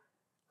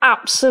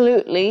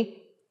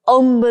 Absolutely,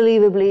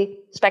 unbelievably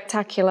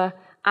spectacular.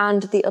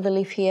 And the other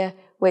leaf here,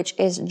 which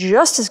is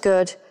just as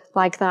good,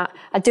 like that.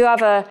 I do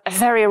have a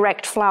very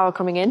erect flower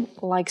coming in,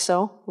 like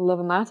so.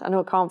 Loving that. I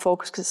know it can't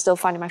focus because it's still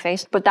finding my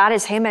face, but that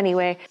is him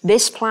anyway.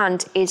 This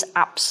plant is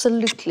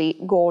absolutely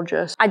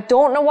gorgeous. I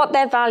don't know what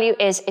their value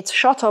is. It's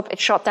shot up,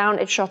 it's shot down,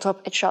 it's shot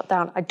up, it's shot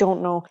down. I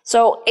don't know.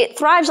 So it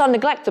thrives on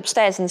neglect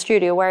upstairs in the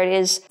studio where it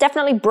is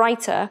definitely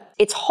brighter,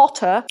 it's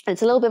hotter, and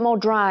it's a little bit more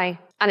dry.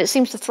 And it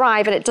seems to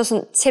thrive, and it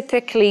doesn't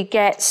typically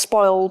get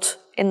spoiled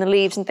in the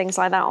leaves and things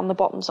like that on the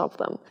bottoms of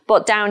them.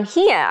 But down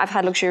here, I've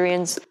had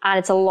luxurians, and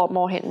it's a lot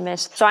more hit and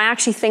miss. So I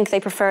actually think they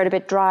prefer it a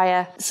bit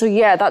drier. So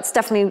yeah, that's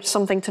definitely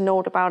something to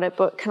note about it.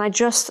 But can I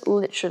just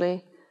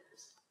literally,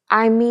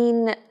 I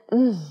mean,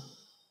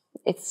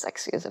 it's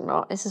sexy, is it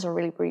not? This is a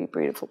really, really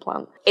beautiful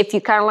plant. If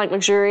you kind of like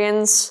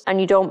luxurians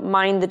and you don't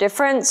mind the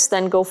difference,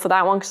 then go for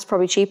that one because it's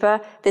probably cheaper.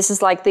 This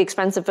is like the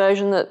expensive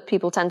version that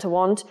people tend to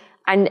want.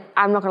 And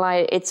I'm not gonna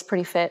lie, it's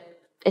pretty fit.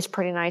 It's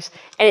pretty nice.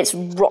 And it's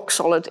rock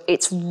solid.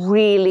 It's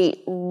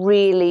really,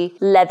 really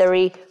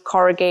leathery,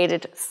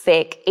 corrugated,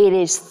 thick. It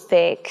is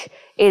thick.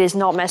 It is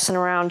not messing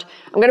around.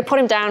 I'm gonna put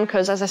him down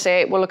because, as I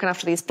say, we're looking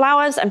after these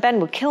flowers and Ben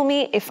would kill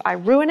me if I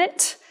ruin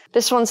it.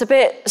 This one's a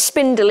bit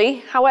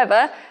spindly.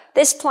 However,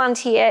 this plant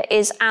here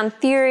is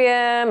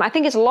Anthurium. I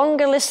think it's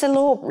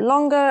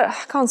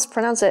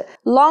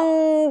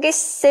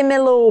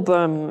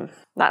longissimilobum.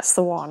 That's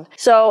the one.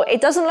 So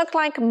it doesn't look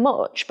like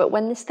much, but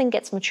when this thing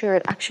gets mature,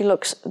 it actually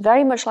looks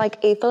very much like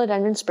a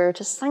Philodendron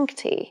Spiritus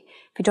Sancti.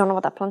 If you don't know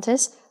what that plant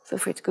is, feel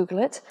free to Google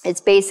it.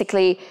 It's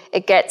basically,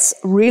 it gets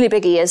really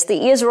big ears.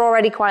 The ears are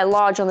already quite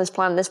large on this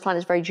plant. This plant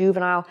is very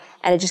juvenile,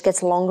 and it just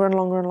gets longer and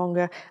longer and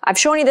longer. I've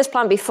shown you this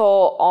plant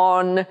before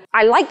on,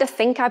 I like to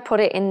think I put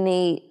it in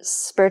the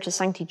Spiritus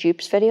Sancti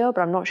dupes video, but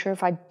I'm not sure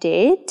if I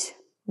did.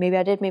 Maybe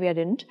I did, maybe I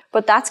didn't.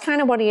 But that's kind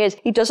of what he is.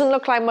 He doesn't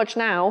look like much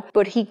now,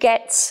 but he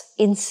gets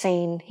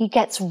insane. He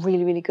gets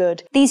really, really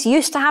good. These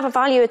used to have a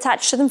value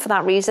attached to them for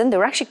that reason. They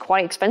were actually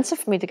quite expensive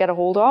for me to get a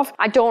hold of.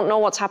 I don't know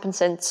what's happened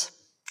since.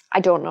 I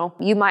don't know.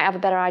 You might have a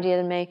better idea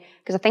than me,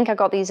 because I think I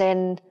got these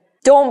in.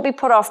 Don't be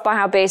put off by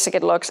how basic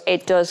it looks.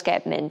 It does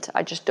get mint.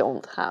 I just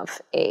don't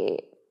have a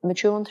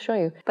mature one to show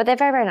you. But they're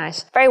very, very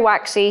nice. Very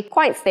waxy,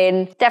 quite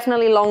thin,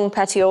 definitely long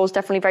petioles,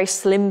 definitely very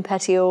slim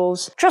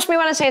petioles. Trust me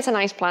when I say it's a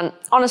nice plant.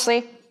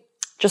 Honestly,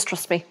 just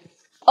trust me.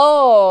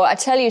 Oh, I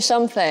tell you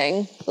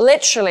something.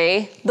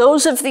 Literally,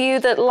 those of you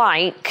that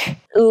like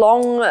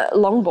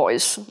long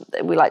boys,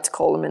 we like to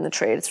call them in the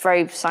trade. It's a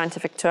very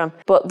scientific term.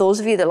 But those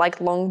of you that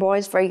like long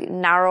boys, very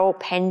narrow,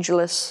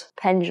 pendulous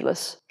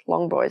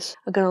long boys,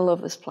 are going to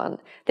love this plant.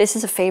 This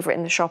is a favorite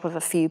in the shop of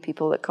a few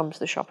people that come to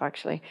the shop,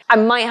 actually. I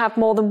might have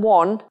more than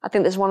one. I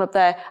think there's one up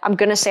there. I'm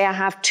going to say I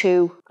have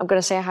two. I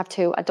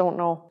don't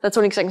know. That's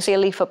only because I can see a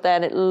leaf up there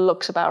and it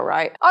looks about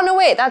right. Oh, no,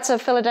 wait. That's a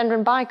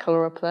philodendron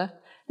bicolor up there.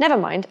 Never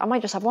mind, I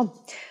might just have one.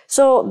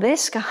 So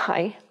this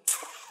guy's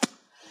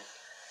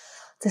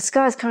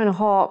kind of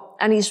hot,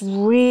 and he's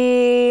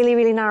really,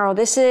 really narrow.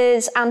 This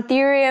is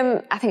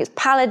Anthurium, I think it's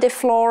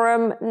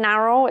pallidiflorum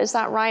narrow, is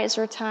that right? Is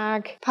there a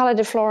tag?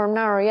 Pallidiflorum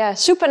narrow, yeah.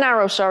 Super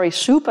narrow.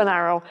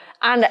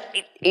 And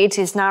it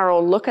is narrow,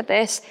 look at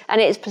this.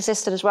 And it is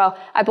persistent as well.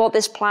 I bought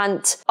this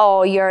plant,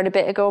 a year and a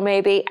bit ago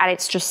maybe, and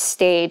it's just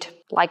stayed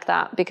like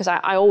that, because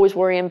I always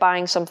worry in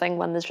buying something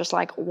when there's just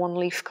like one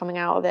leaf coming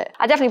out of it.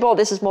 I definitely bought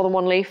this as more than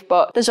one leaf,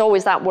 but there's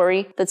always that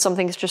worry that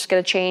something's just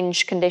going to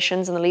change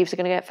conditions and the leaves are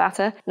going to get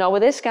fatter. Not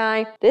with this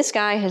guy. This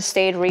guy has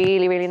stayed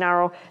really, really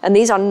narrow, and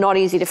these are not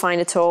easy to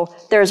find at all.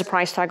 There is a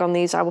price tag on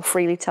these, I will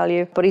freely tell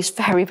you, but he's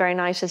very, very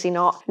nice, is he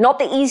not? Not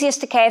the easiest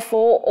to care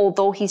for,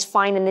 although he's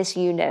fine in this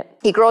unit.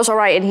 He grows all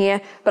right in here,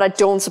 but I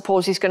don't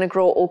suppose he's going to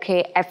grow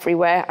okay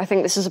everywhere. I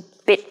think this is a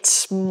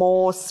bit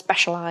more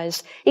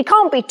specialized. He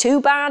can't be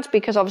too bad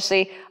because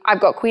obviously I've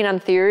got Queen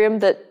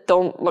Anthurium that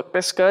don't look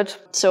this good.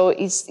 So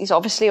he's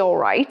obviously all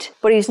right,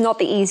 but he's not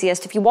the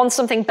easiest. If you want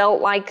something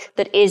belt-like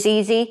that is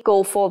easy,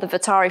 go for the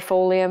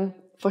Vitarifolium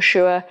for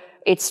sure.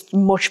 It's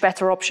much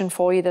better option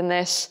for you than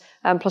this.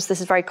 Plus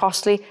this is very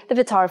costly. The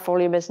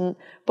Vitarifolium isn't,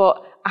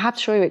 but I have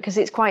to show you it because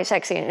it's quite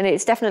sexy and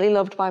it's definitely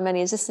loved by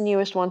many. Is this the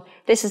newest one?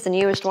 This is the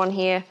newest one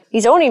here.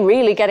 He's only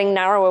really getting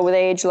narrower with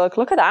age.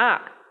 Look at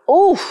that.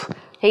 Oof.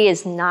 He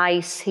is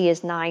nice. He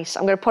is nice.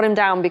 I'm going to put him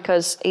down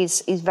because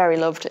he's very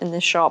loved in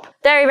this shop.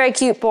 Very, very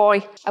cute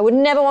boy. I would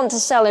never want to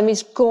sell him.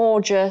 He's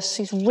gorgeous.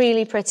 He's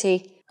really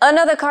pretty.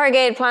 Another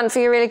corrugated plant for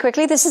you really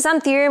quickly. This is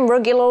Anthurium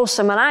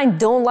rugulosum, and I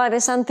don't like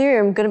this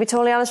Anthurium. I'm going to be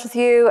totally honest with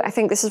you. I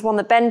think this is one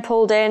that Ben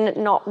pulled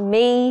in, not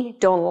me.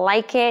 Don't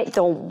like it.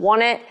 Don't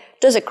want it.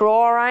 Does it grow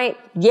all right?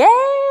 Yeah.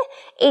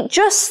 It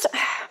just...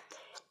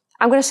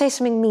 I'm going to say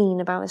something mean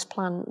about this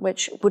plant,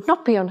 which would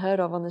not be unheard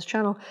of on this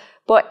channel,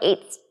 but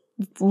it's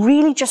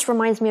really just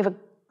reminds me of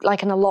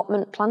like an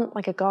allotment plant,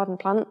 like a garden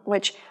plant,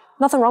 which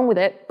nothing wrong with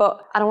it,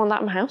 but I don't want that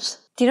in my house.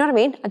 Do you know what I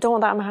mean? I don't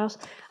want that in my house.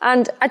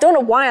 And I don't know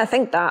why I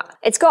think that.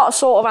 It's got a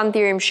sort of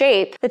Anthurium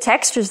shape. The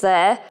texture's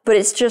there, but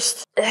it's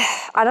just,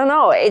 I don't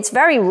know. It's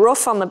very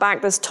rough on the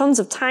back. There's tons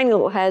of tiny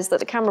little hairs that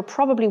the camera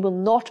probably will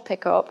not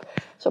pick up.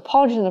 So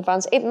apologies in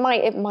advance. It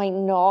might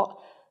not.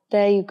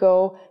 There you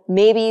go.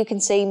 Maybe you can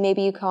see,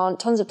 maybe you can't.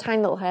 Tons of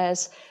tiny little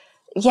hairs.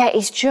 Yeah,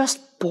 it's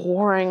just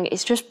boring.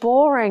 It's just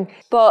boring.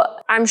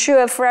 But I'm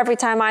sure for every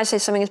time I say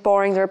something is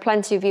boring, there are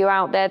plenty of you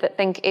out there that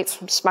think it's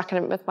smacking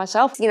it with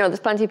myself. You know, there's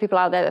plenty of people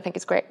out there that think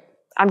it's great.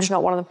 I'm just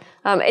not one of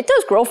them. It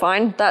does grow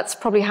fine. That's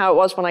probably how it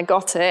was when I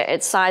got it.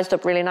 It's sized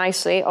up really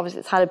nicely.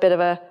 Obviously, it's had a bit of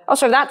a... Oh,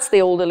 sorry, that's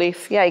the older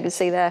leaf. Yeah, you can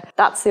see there.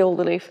 That's the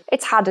older leaf.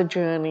 It's had a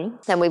journey.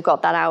 Then we've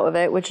got that out of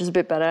it, which is a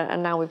bit better.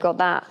 And now we've got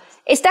that.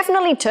 It's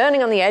definitely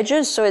turning on the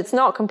edges, so it's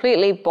not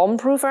completely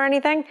bomb-proof or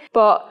anything.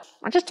 But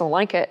I just don't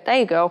like it. There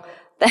you go.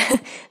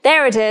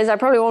 There it is. I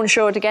probably won't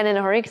show it again in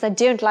a hurry because I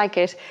don't like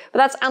it. But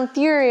that's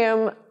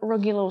Anthurium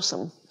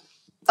rugulosum.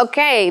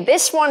 Okay,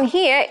 this one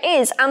here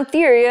is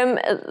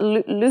Anthurium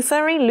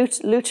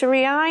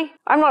luterii.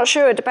 I'm not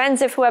sure. It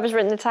depends if whoever's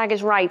written the tag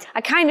is right.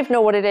 I kind of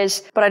know what it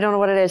is, but I don't know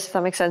what it is, if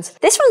that makes sense.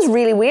 This one's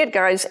really weird,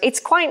 guys. It's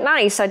quite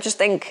nice. I just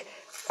think...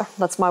 Oh,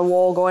 that's my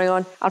wall going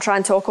on. I'll try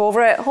and talk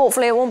over it.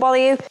 Hopefully it won't bother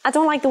you. I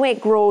don't like the way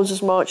it grows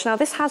as much. Now,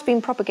 this has been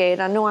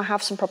propagated. I know I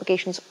have some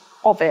propagations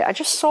of it. I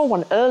just saw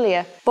one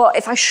earlier. But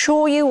if I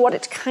show you what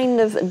it kind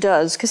of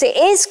does, because it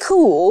is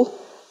cool,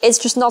 it's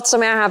just not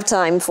something I have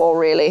time for,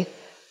 really.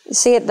 You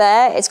see it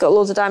there? It's got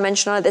loads of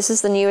dimension on it. This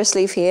is the newest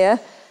leaf here.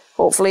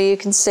 Hopefully you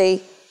can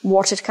see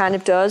what it kind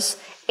of does.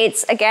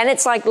 It's, again,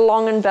 it's like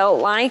long and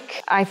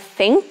belt-like, I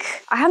think.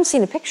 I haven't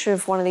seen a picture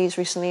of one of these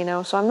recently, you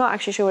know, so I'm not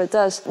actually sure what it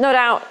does. No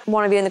doubt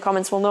one of you in the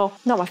comments will know.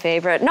 Not my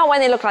favourite. Not when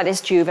they look like this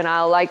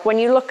juvenile. Like, when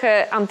you look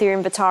at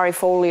Anthurium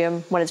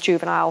vitarifolium when it's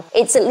juvenile,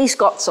 it's at least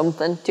got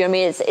something. Do you know what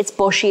I mean? It's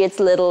bushy, it's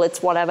little,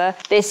 it's whatever.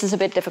 This is a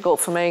bit difficult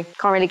for me.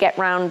 Can't really get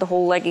round the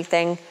whole leggy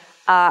thing.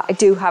 I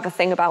do have a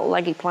thing about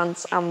leggy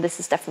plants, and this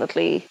is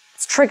definitely...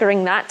 It's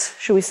triggering that,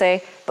 should we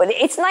say. But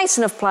it's a nice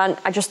enough plant.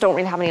 I just don't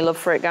really have any love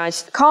for it,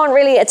 guys. Can't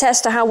really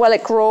attest to how well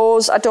it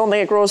grows. I don't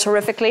think it grows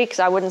horrifically because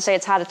I wouldn't say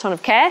it's had a ton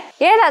of care.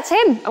 Yeah, that's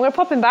him. I'm going to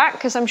pop him back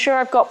because I'm sure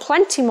I've got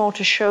plenty more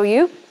to show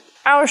you.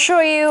 I'll show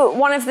you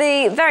one of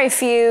the very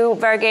few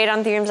variegated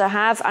anthuriums I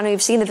have. I know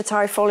you've seen the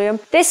vitarifolium.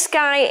 This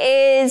guy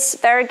is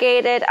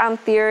variegated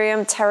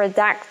Anthurium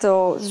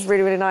pterodactyl. This is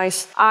really, really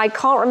nice. I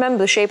can't remember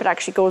the shape it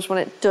actually goes when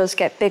it does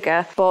get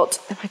bigger, but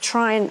if I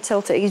try and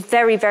tilt it, he's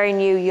very, very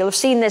new. You'll have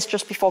seen this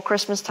just before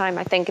Christmas time,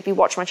 I think, if you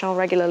watch my channel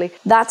regularly.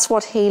 That's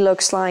what he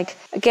looks like.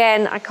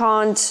 Again, I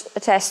can't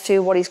attest to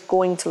what he's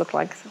going to look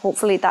like.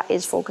 Hopefully that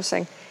is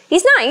focusing.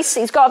 He's nice,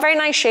 he's got a very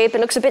nice shape.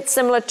 It looks a bit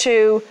similar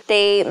to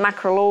the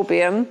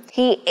macrolobium.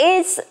 He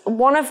is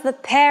one of the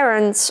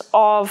parents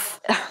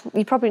of,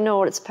 you probably know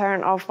what it's a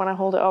parent of when I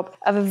hold it up,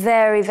 of a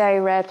very,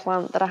 very rare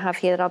plant that I have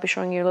here that I'll be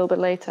showing you a little bit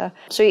later.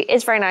 So he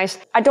is very nice.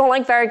 I don't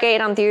like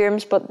variegated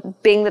anthuriums,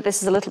 but being that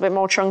this is a little bit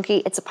more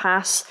chunky, it's a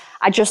pass.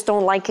 I just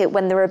don't like it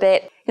when they're a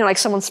bit, you know, like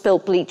someone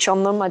spilled bleach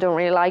on them. I don't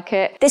really like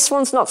it. This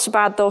one's not so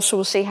bad though, so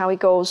we'll see how he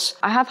goes.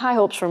 I have high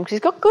hopes for him because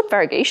he's got good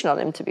variegation on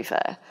him, to be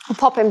fair. I'll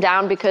pop him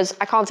down because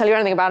I can't tell you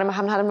anything about him. I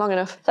haven't had him long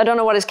enough. So I don't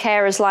know what his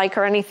care is like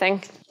or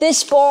anything.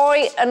 This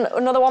boy, and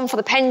another one for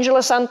the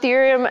pendulous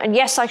Anthurium. And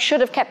yes, I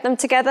should have kept them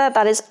together.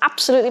 That is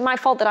absolutely my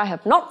fault that I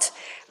have not.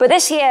 But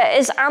this here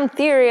is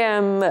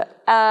Anthurium,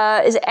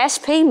 is it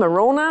SP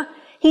Morona?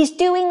 He's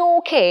doing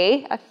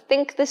okay. I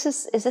think this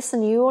is this the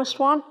newest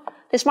one?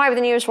 This might be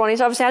the newest one. He's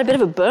obviously had a bit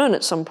of a burn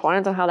at some point. I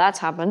don't know how that's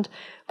happened.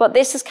 But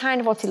this is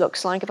kind of what he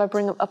looks like. If I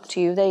bring him up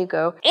to you, there you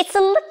go. It's a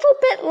little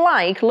bit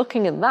like,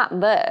 looking at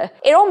that there,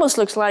 it almost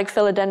looks like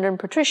Philodendron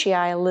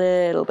patricii a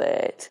little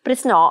bit. But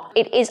it's not.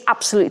 It is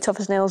absolutely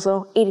tough as nails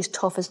though. It is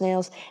tough as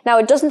nails. Now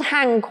it doesn't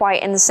hang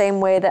quite in the same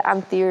way that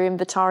Anthurium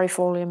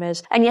vitarifolium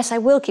is. And yes, I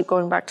will keep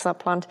going back to that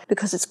plant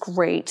because it's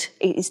great.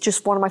 It is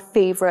just one of my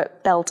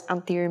favourite belt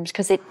Anthuriums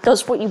because it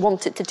does what you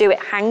want it to do. It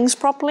hangs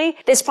properly.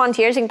 This plant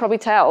here, as you can probably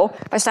tell,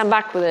 if I stand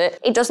back with it,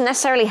 it doesn't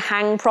necessarily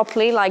hang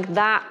properly like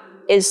that.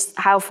 Is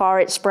how far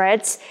it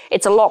spreads.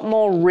 It's a lot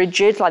more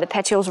rigid, like the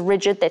petioles are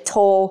rigid, they're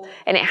tall,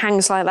 and it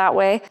hangs like that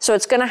way. So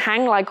it's gonna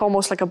hang like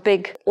almost like a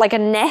big, like a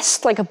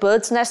nest, like a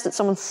bird's nest that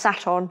someone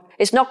sat on.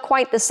 It's not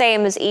quite the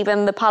same as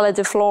even the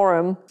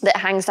pallidiflorum that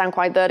hangs down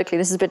quite vertically.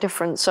 This is a bit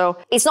different. So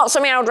it's not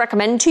something I would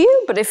recommend to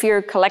you, but if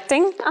you're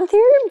collecting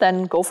Anthurium,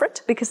 then go for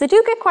it, because they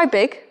do get quite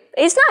big.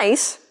 It's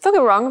nice, don't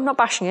get me wrong, I'm not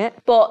bashing it.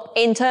 But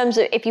in terms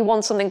of if you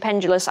want something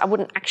pendulous, I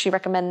wouldn't actually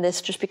recommend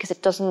this just because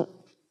it doesn't,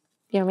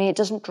 you know what I mean? It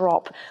doesn't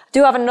drop. I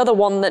do have another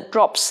one that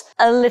drops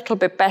a little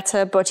bit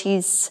better, but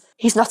he's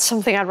not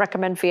something I'd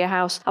recommend for your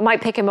house. I might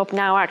pick him up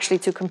now actually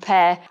to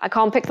compare. I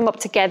can't pick them up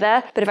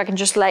together, but if I can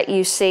just let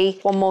you see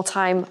one more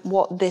time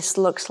what this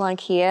looks like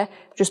here.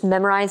 Just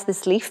memorize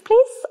this leaf,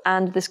 please,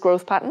 and this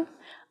growth pattern.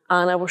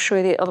 And I will show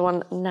you the other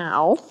one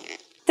now.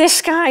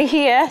 This guy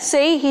here,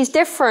 see, he's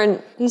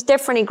different. He's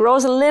different, he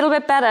grows a little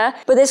bit better,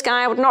 but this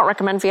guy I would not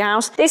recommend for your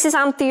house. This is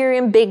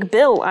Anthurium Big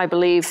Bill, I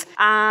believe,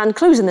 and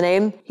clues in the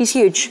name, he's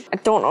huge. I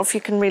don't know if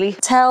you can really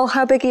tell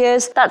how big he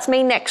is. That's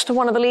me next to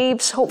one of the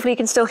leaves. Hopefully you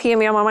can still hear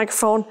me on my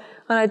microphone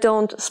and I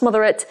don't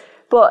smother it.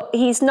 But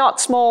he's not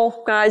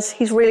small, guys.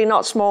 He's really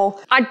not small.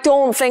 I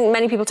don't think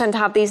many people tend to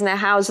have these in their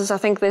houses. I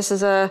think this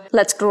is a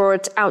let's grow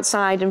it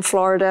outside in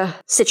Florida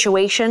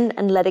situation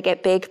and let it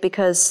get big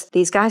because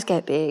these guys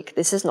get big.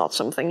 This is not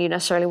something you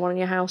necessarily want in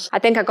your house. I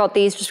think I got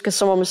these just because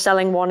someone was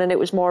selling one and it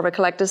was more of a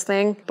collector's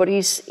thing. But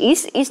he's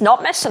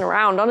not messing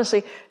around,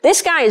 honestly.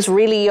 This guy is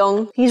really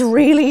young. He's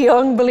really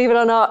young, believe it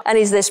or not. And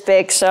he's this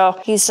big, so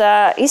he's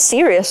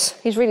serious.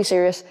 He's really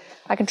serious.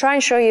 I can try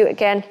and show you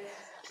again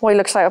what he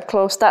looks like up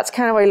close. That's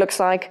kind of what he looks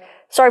like.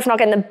 Sorry for not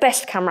getting the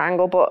best camera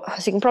angle, but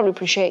as you can probably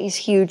appreciate, he's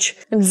huge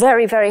and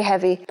very, very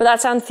heavy. But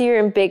that's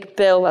Anthurium Big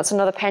Bill. That's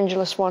another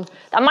pendulous one.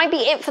 That might be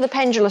it for the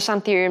pendulous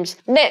Anthuriums.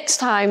 Next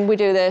time we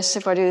do this,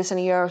 if I do this in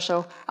a year or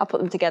so, I'll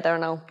put them together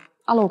and I'll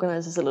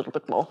organize this a little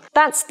bit more.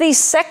 That's the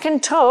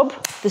second tub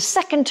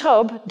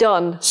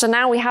done. So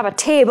now we have a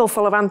table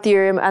full of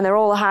Anthurium and they're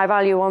all the high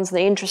value ones, the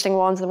interesting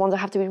ones, the ones I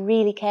have to be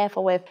really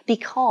careful with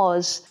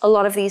because a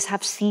lot of these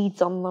have seeds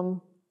on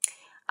them.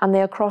 And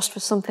they are crossed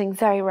with something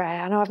very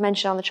rare. I know I've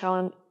mentioned on the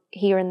channel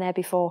here and there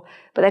before,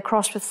 but they're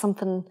crossed with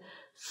something.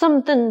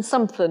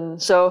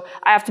 So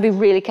I have to be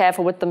really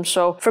careful with them.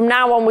 So from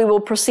now on, we will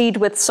proceed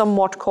with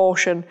somewhat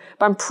caution,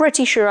 but I'm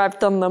pretty sure I've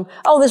done them.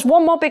 Oh, there's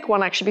one more big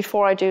one actually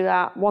before I do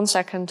that. 1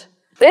 second.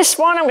 This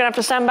one I'm gonna have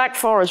to stand back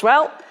for as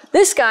well.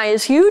 This guy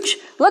is huge.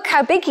 Look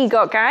how big he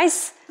got,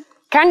 guys.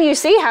 Can you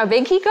see how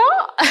big he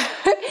got?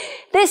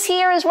 This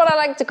here is what I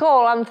like to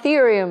call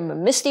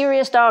Anthurium,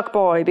 Mysterious Dark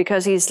Boy,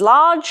 because he's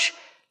large,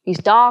 he's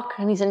dark,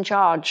 and he's in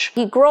charge.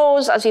 He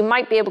grows, as you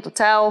might be able to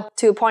tell,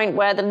 to a point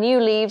where the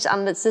new leaves,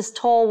 and it's this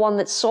tall one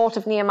that's sort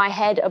of near my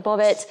head above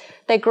it,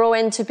 they grow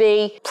into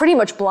be pretty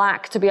much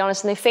black, to be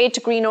honest, and they fade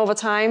to green over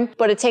time,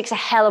 but it takes a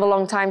hell of a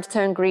long time to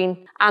turn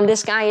green. And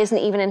this guy isn't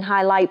even in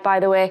high light, by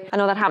the way. I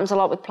know that happens a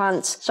lot with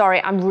plants.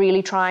 Sorry, I'm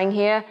really trying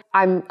here.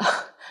 I'm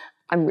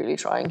really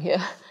trying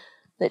here.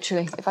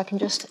 Literally, if I can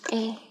just,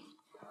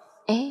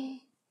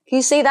 Can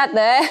you see that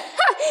there?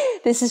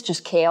 This is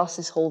just chaos.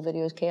 This whole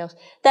video is chaos.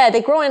 There,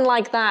 they grow in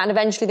like that and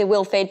eventually they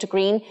will fade to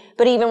green.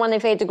 But even when they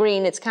fade to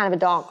green, it's kind of a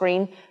dark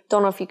green.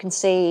 Don't know if you can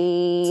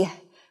see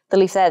the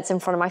leaf there that's in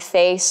front of my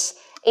face.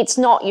 it's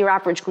not your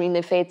average green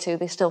they fade to,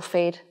 they still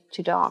fade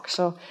too dark.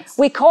 So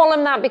we call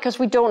him that because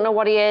we don't know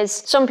what he is.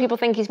 Some people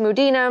think he's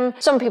Modinum.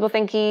 Some people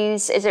think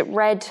he's, is it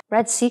Red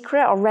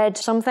Secret or Red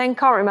something?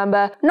 Can't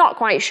remember. Not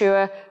quite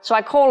sure. So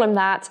I call him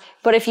that.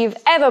 But if you've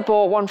ever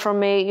bought one from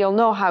me, you'll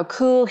know how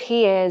cool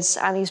he is.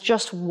 And he's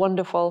just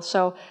wonderful.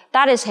 So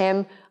that is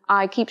him.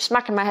 I keep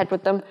smacking my head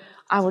with them.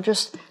 I will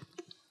just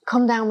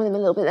come down with him a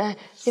little bit there.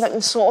 See if I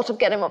can sort of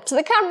get him up to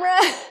the camera.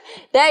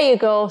 There you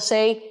go.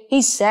 See,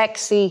 he's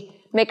sexy.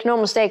 Make no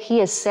mistake, he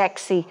is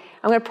sexy.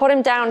 I'm going to put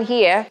him down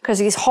here because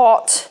he's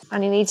hot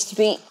and he needs to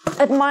be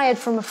admired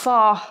from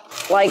afar,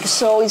 like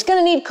so. He's going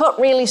to need cut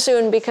really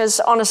soon because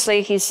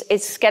honestly,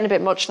 it's getting a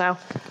bit much now.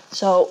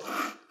 So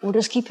we'll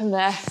just keep him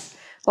there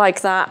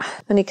like that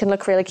and he can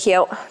look really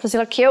cute. Does he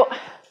look cute?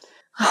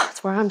 Oh,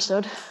 that's where I'm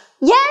stood.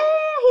 Yeah,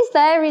 he's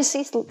there.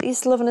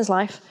 He's loving his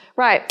life.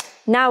 Right,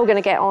 now we're going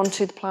to get on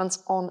to the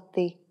plants on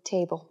the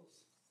table.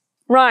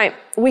 Right,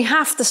 we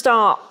have to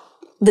start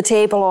the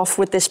table off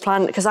with this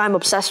plant because I'm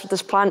obsessed with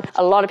this plant.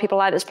 A lot of people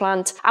like this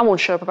plant. I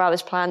won't shut up about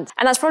this plant.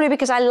 And that's probably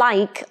because I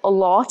like a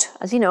lot,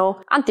 as you know,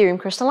 Anthurium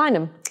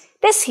crystallinum.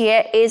 This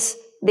here is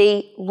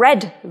the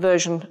red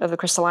version of the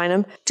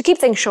crystallinum. To keep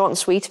things short and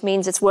sweet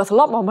means it's worth a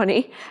lot more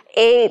money.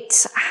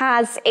 It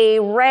has a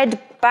red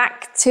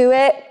back to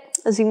it,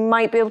 as you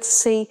might be able to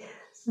see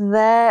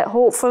there,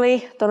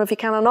 hopefully. Don't know if you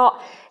can or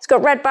not. It's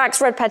got red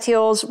backs, red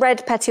petioles,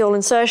 red petiole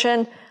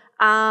insertion,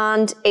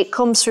 and it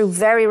comes through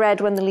very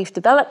red when the leaf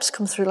develops,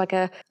 comes through like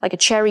a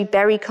cherry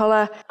berry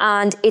colour,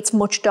 and it's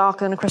much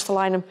darker than a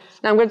crystallinum.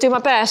 Now I'm going to do my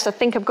best. I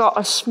think I've got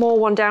a small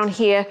one down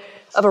here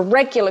of a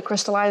regular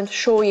crystallinum to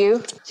show you,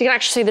 so you can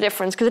actually see the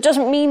difference, because it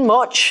doesn't mean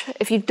much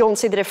if you don't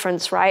see the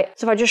difference, right?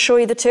 So if I just show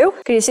you the two,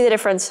 can you see the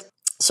difference?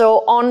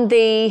 So on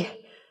the,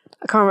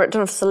 I can't remember, I don't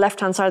know if it's the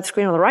left-hand side of the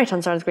screen or the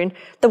right-hand side of the screen.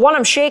 The one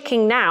I'm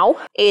shaking now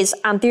is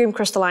Anthurium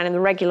crystallinum, the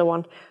regular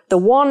one. The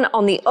one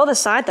on the other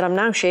side that I'm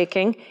now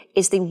shaking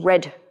is the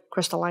red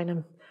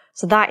crystallinum.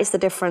 So that is the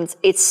difference.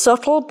 It's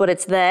subtle, but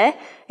it's there.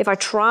 If I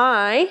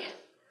try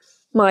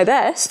my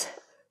best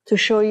to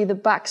show you the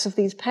backs of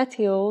these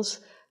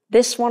petioles,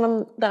 this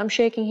one that I'm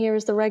shaking here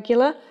is the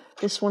regular.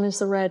 This one is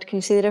the red. Can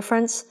you see the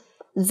difference?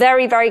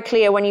 Very, very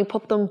clear when you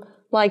put them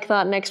like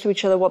that next to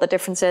each other what the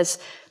difference is.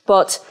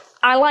 But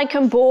I like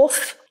them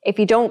both. If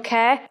you don't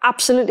care,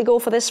 absolutely go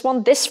for this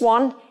one. This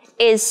one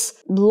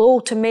is low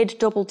to mid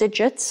double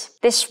digits.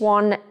 This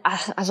one,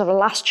 as of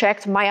last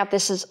checked, might have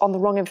this as on the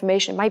wrong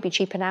information. It might be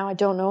cheaper now, I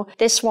don't know.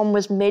 This one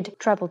was mid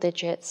treble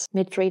digits,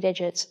 mid 3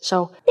 digits.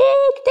 So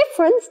big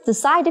difference.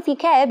 Decide if you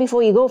care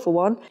before you go for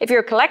one. If you're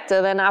a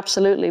collector, then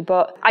absolutely.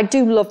 But I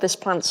do love this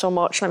plant so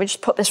much. Let me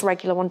just put this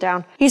regular one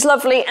down. He's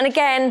lovely. And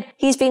again,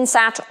 he's been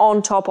sat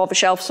on top of a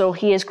shelf, so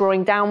he is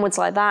growing downwards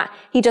like that.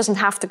 He doesn't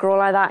have to grow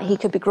like that. He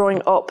could be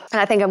growing up.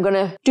 And I think I'm going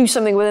to do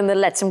something with him that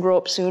lets him grow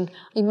up soon.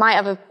 He might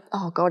have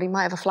oh God, he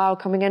might have a flower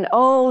coming in.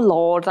 Oh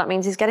Lord, that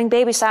means he's getting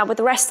babysat with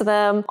the rest of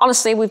them.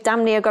 Honestly, we've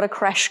damn near got a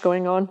creche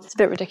going on. It's a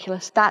bit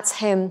ridiculous. That's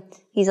him.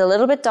 He's a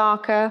little bit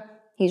darker.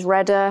 He's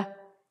redder.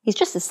 He's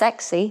just as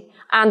sexy.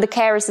 And the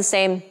care is the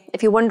same.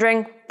 If you're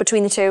wondering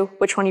between the two,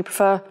 which one you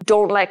prefer,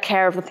 don't let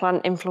care of the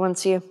plant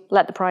influence you.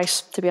 Let the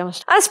price, to be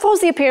honest. I suppose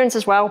the appearance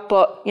as well,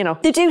 but you know,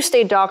 they do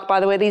stay dark, by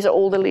the way. These are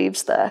older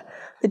leaves there.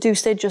 They do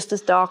stay just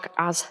as dark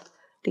as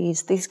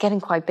these. He's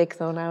getting quite big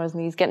though now, isn't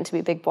he? He's getting to be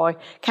a big boy.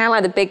 Kind of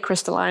like the big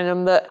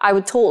crystallinum that I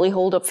would totally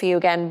hold up for you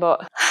again,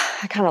 but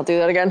I cannot do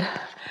that again.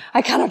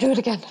 I cannot do it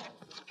again.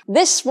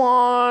 This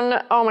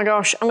one, oh my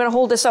gosh, I'm going to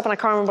hold this up and I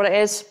can't remember what it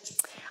is.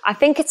 I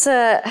think it's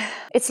a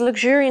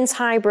luxuriance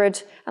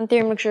hybrid,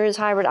 Anthurium luxuriance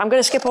hybrid. I'm going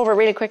to skip over it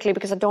really quickly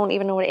because I don't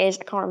even know what it is.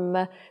 I can't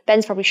remember.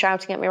 Ben's probably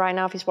shouting at me right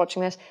now if he's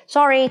watching this.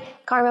 Sorry,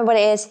 can't remember what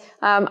it is.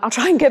 I'll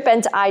try and get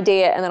Ben to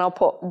ID it and then I'll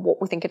put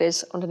what we think it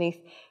is underneath.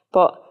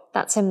 But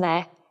that's him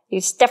there. You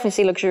definitely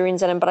see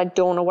luxurians in him, but I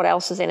don't know what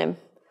else is in him.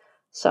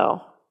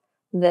 So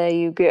there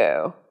you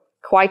go.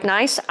 Quite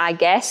nice, I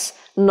guess.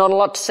 Not a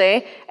lot to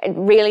say.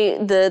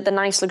 Really, the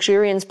nice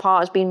luxuriance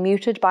part has been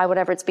muted by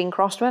whatever it's been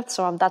crossed with.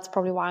 So that's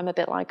probably why I'm a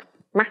bit like,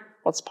 meh,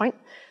 what's the point?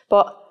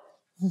 But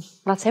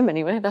that's him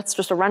anyway. That's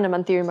just a random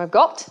Anthurium I've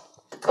got.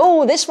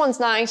 Oh, this one's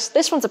nice.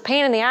 This one's a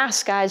pain in the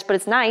ass, guys, but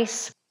it's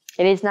nice.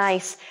 It is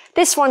nice.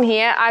 This one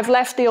here, I've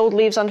left the old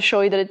leaves on to show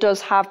you that it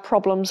does have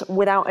problems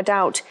without a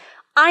doubt.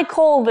 I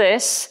call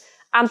this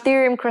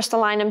Anthurium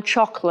crystallinum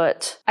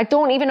chocolate. I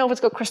don't even know if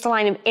it's got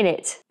crystallinum in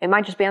it. It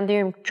might just be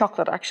Anthurium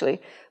chocolate, actually.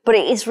 But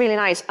it is really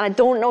nice. And I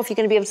don't know if you're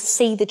going to be able to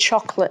see the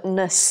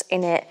chocolateness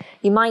in it.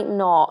 You might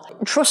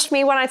not. Trust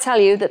me when I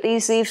tell you that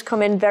these leaves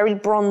come in very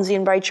bronzy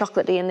and very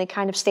chocolatey, and they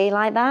kind of stay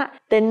like that.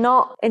 They're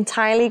not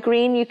entirely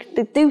green.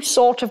 They do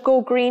sort of go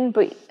green,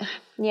 but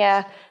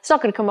yeah, it's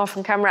not going to come off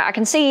on camera. I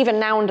can see even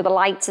now under the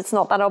lights, it's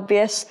not that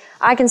obvious.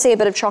 I can see a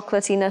bit of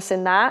chocolatiness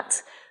in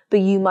that, but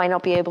you might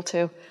not be able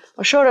to.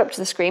 I'll show it up to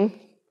the screen.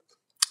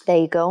 There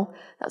you go.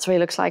 That's what he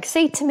looks like.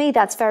 See, to me,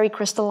 that's very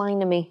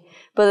crystallinum-y,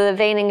 but the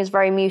veining is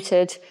very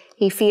muted.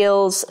 He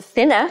feels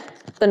thinner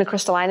than a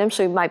crystallinum,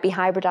 so he might be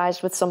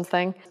hybridized with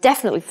something.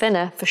 Definitely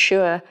thinner, for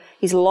sure.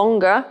 He's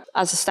longer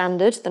as a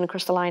standard than a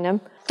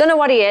crystallinum. Don't know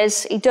what he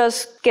is. He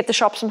does give the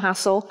shop some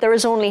hassle. There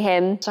is only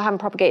him, so I haven't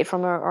propagated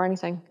from her or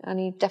anything. And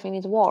he definitely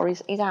needs water.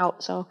 He's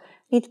out, so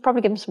I need to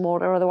probably give him some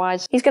water,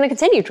 otherwise he's going to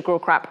continue to grow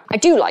crap. I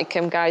do like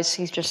him, guys.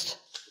 He's just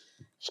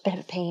a bit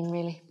of a pain,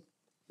 really.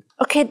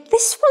 Okay,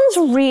 this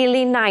one's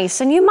really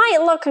nice, and you might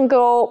look and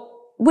go,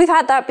 we've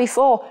had that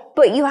before,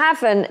 but you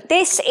haven't.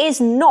 This is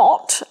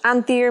not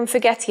Anthurium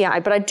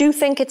forgetii, but I do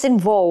think it's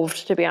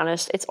involved, to be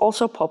honest. It's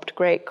also popped.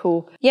 Great,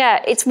 cool.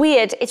 Yeah, it's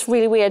weird. It's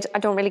really weird. I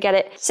don't really get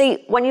it.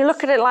 See, when you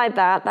look at it like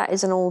that, that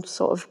is an old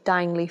sort of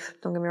dying leaf,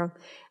 don't get me wrong.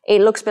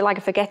 It looks a bit like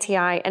a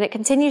forgetii, and it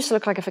continues to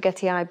look like a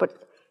forgetii,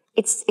 but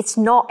it's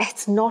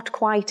not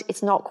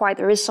quite.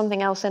 There is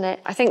something else in it.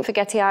 I think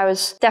forgetii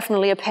was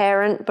definitely a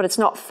parent, but it's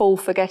not full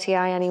forgetii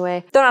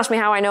anyway. Don't ask me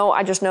how I know,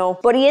 I just know.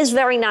 But he is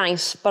very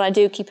nice, but I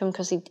do keep him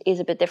because he is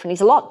a bit different. He's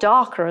a lot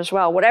darker as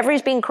well. Whatever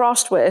he's being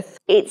crossed with,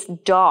 it's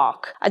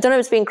dark. I don't know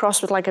if it's being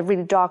crossed with like a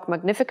really dark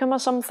magnificum or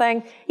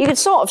something. You can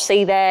sort of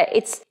see there,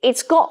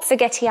 it's got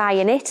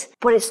forgetii in it,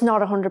 but it's not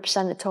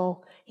 100% at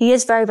all. He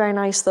is very, very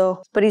nice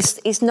though, but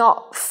he's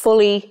not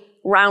fully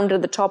round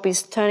at the top.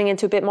 He's turning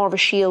into a bit more of a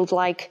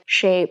shield-like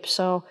shape.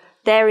 So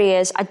there he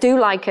is. I do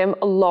like him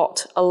a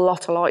lot.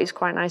 He's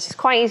quite nice. He's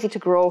quite easy to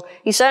grow.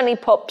 He certainly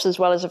pups as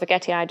well as a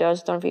forgetii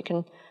does. Don't know if you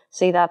can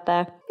see that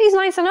there. He's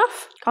nice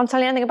enough. Can't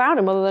tell you anything about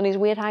him other than he's a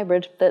weird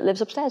hybrid that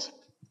lives upstairs.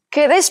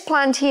 Okay, this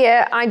plant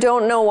here, I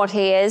don't know what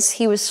he is.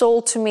 He was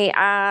sold to me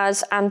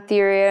as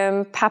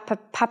Anthurium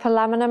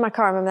papillaminum. I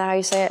can't remember how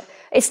you say it.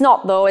 It's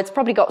not though. It's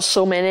probably got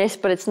some in it,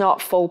 but it's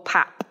not full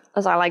pap,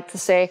 as I like to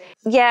say.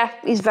 Yeah,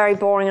 he's very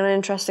boring and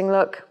uninteresting.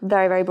 Look,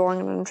 very, very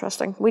boring and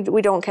uninteresting.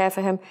 We don't care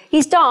for him.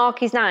 He's dark,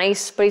 he's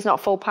nice, but he's not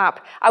full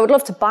pap. I would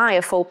love to buy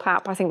a full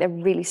pap. I think they're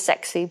really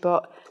sexy,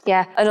 but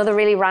yeah, another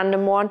really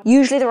random one.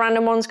 Usually the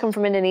random ones come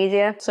from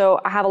Indonesia, so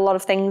I have a lot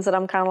of things that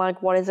I'm kind of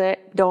like, what is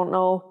it? Don't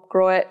know,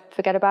 grow it,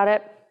 forget about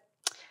it.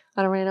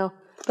 I don't really know.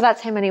 But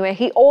that's him anyway.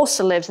 He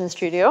also lives in the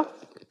studio.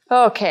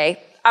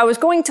 Okay. I was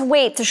going to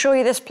wait to show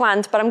you this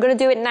plant, but I'm going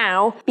to do it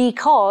now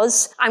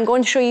because I'm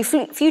going to show you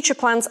future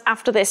plants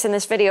after this in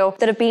this video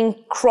that have been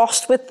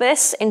crossed with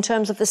this in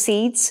terms of the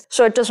seeds.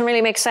 So it doesn't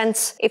really make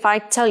sense if I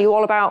tell you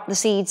all about the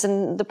seeds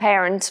and the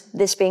parent,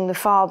 this being the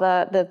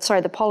father,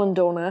 the pollen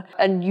donor,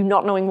 and you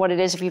not knowing what it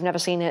is if you've never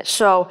seen it.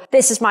 So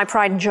this is my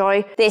pride and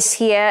joy. This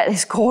here,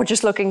 this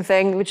gorgeous looking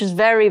thing, which is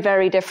very,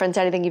 very different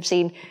to anything you've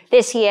seen.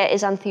 This here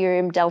is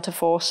Anthurium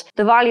deltaforce.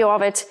 The value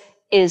of it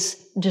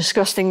is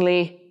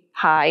disgustingly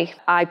high.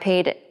 I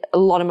paid a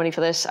lot of money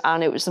for this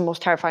and it was the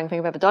most terrifying thing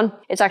I've ever done.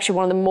 It's actually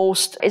one of the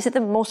most, is it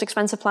the most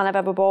expensive plant I've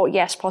ever bought?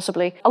 Yes,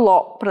 possibly. A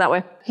lot, put it that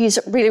way. He's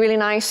really, really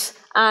nice.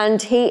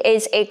 And he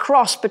is a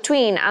cross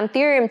between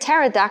Anthurium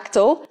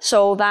pterodactyl,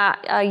 so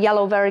that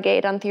yellow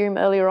variegated Anthurium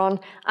earlier on,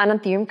 and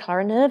Anthurium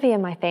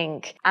clarinervium, I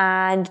think.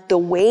 And the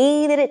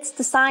way that it's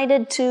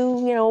decided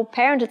to,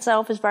 parent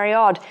itself is very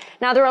odd.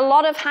 Now, there are a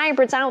lot of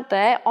hybrids out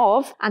there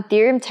of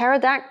Anthurium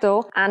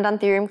pterodactyl and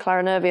Anthurium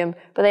clarinervium,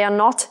 but they are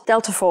not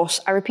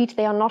deltaforce. I repeat,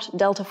 they are not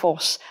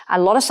deltaforce. A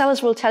lot of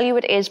sellers will tell you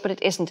it is, but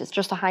it isn't. It's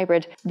just a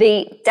hybrid.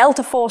 The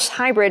deltaforce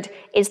hybrid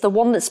is the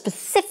one that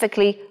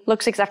specifically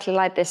looks exactly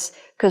like this.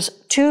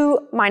 Because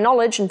to my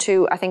knowledge and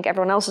to, I think,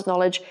 everyone else's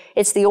knowledge,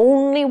 it's the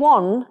only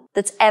one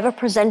that's ever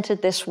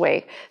presented this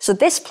way. So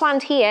this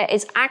plant here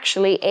is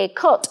actually a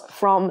cut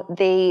from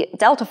the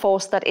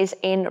deltaforce that is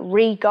in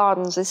Ree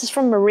Gardens. This is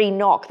from Marie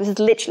Knock. This is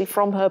literally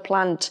from her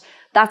plant.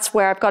 That's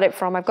where I've got it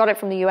from. I've got it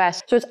from the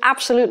US. So it's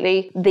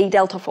absolutely the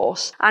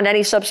deltaforce. And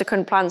any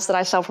subsequent plants that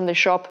I sell from this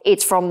shop,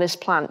 it's from this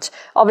plant.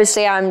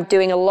 Obviously, I'm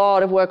doing a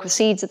lot of work with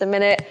seeds at the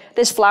minute.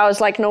 This flowers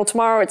like no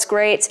tomorrow. It's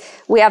great.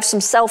 We have some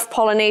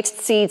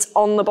self-pollinated seeds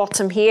on the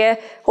bottom here.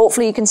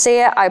 Hopefully you can see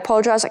it. I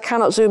apologize, I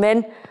cannot zoom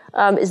in.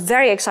 It's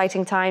very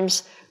exciting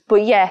times.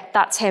 But yeah,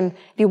 that's him.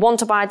 If you want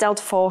to buy a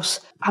deltaforce,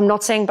 I'm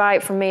not saying buy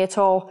it from me at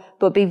all,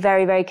 but be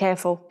very, very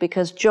careful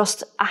because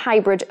just a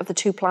hybrid of the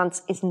two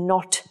plants is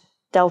not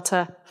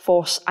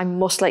deltaforce. I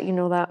must let you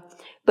know that.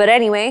 But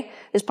anyway,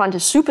 this plant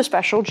is super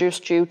special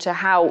just due to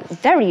how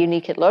very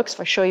unique it looks. If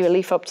I show you a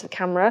leaf up to the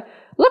camera,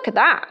 look at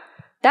that.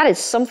 That is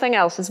something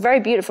else. It's very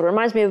beautiful. It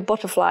reminds me of a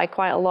butterfly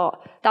quite a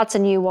lot. That's a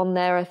new one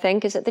there, I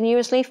think. Is it the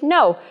newest leaf?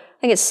 No,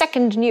 I think it's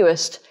second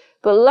newest.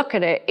 But look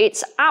at it.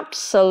 It's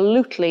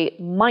absolutely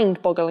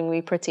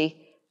mind-bogglingly pretty.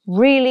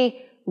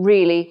 Really,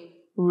 really,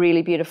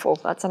 really beautiful.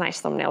 That's a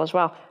nice thumbnail as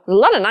well. A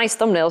lot of nice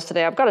thumbnails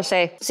today, I've got to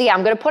say. So yeah,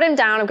 I'm going to put him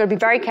down. I'm going to be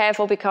very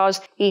careful because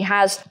he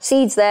has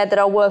seeds there that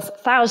are worth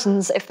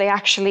thousands if they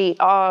actually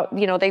are,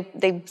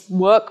 they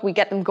work, we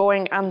get them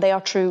going, and they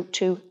are true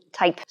to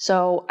type.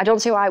 So I don't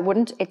see why I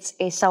wouldn't. It's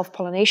a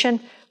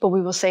self-pollination, but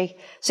we will see.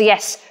 So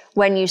yes,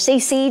 when you see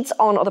seeds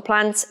on other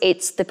plants,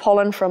 it's the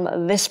pollen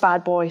from this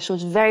bad boy. So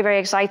it's very, very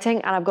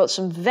exciting. And I've got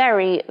some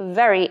very,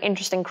 very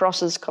interesting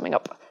crosses coming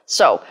up.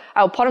 So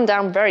I'll put them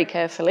down very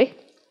carefully.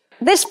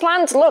 This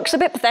plant looks a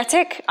bit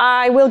pathetic,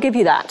 I will give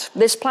you that.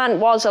 This plant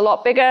was a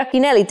lot bigger. He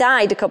nearly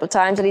died a couple of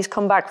times and he's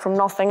come back from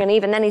nothing, and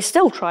even then he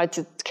still tried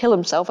to kill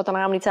himself, I don't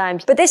know how many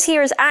times. But this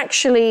here is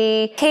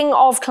actually King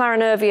of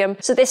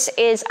Clarinervium. So this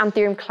is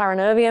Anthurium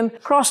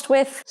clarinervium crossed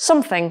with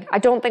something. I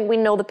don't think we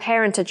know the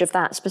parentage of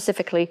that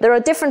specifically. There are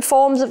different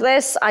forms of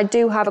this. I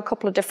do have a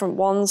couple of different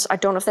ones. I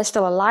don't know if they're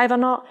still alive or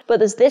not, but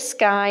there's this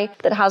guy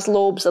that has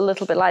lobes a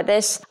little bit like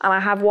this, and I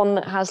have one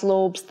that has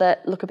lobes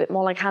that look a bit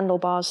more like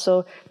handlebars,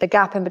 so the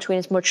gap in between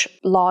is much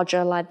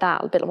larger like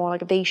that, a bit more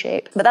like a V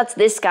shape. But that's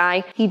this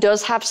guy. He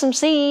does have some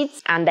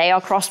seeds, and they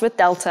are crossed with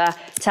Delta.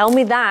 Tell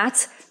me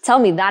that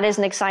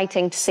isn't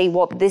exciting to see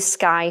what this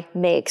guy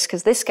makes,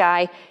 because this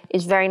guy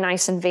is very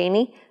nice and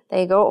veiny. There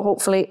you go.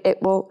 Hopefully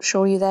it will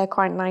show you there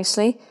quite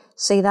nicely.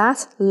 See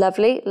that?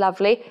 Lovely,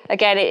 lovely.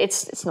 Again,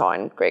 it's not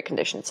in great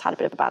condition. It's had a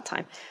bit of a bad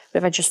time. But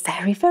if I just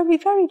very, very,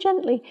 very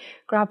gently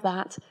grab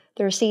that,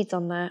 there are seeds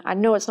on there. I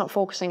know it's not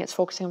focusing. It's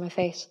focusing on my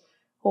face.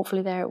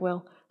 Hopefully there it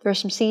will. There are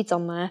some seeds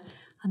on there,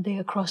 and they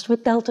are crossed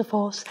with Delta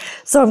Force.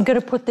 So I'm going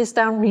to put this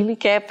down really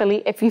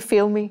carefully, if you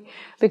feel me,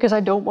 because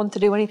I don't want to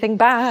do anything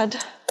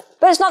bad.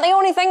 But it's not the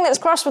only thing that's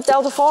crossed with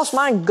Delta Force.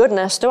 My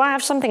goodness, do I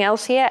have something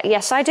else here?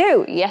 Yes, I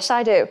do. Yes,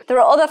 I do. There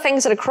are other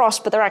things that are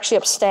crossed, but they're actually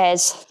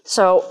upstairs.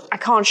 So I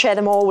can't share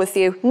them all with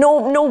you.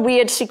 No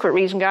weird secret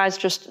reason, guys.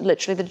 Just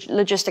literally the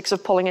logistics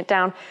of pulling it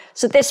down.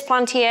 So this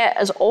plant here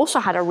has also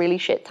had a really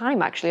shit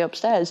time, actually,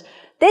 upstairs.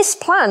 This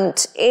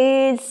plant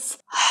is,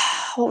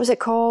 what was it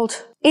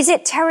called? Is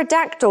it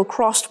pterodactyl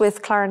crossed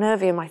with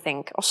clarinervium, I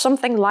think, or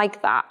something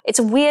like that? It's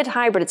a weird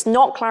hybrid. It's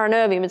not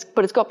clarinervium,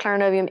 but it's got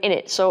clarinervium in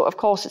it. So, of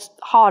course, it's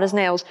hard as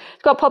nails.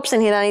 It's got pups in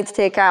here that I need to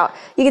take out.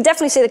 You can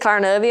definitely see the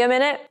clarinervium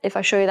in it, if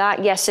I show you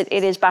that. Yes, it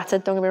is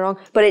battered, don't get me wrong.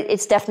 But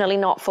it's definitely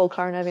not full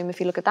clarinervium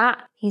if you look at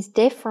that. He's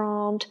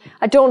different.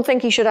 I don't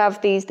think he should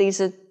have these.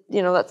 These are,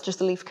 you know, that's just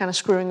the leaf kind of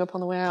screwing up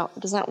on the way out.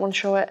 Does that one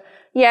show it?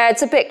 Yeah,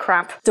 it's a bit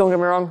crap. Don't get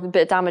me wrong, a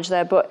bit of damage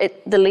there, but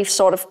the leaf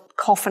sort of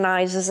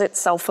coffinizes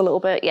itself a little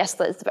bit. Yes,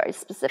 that is a very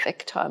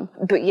specific term.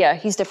 But yeah,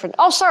 he's different.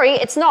 Oh, sorry,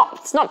 it's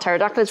not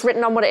pterodactyl. It's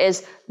written on what it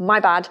is. My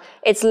bad.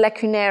 It's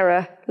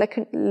Lecunera.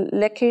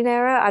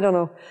 Lecunera? I don't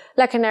know.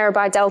 Lecunera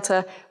by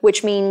Delta,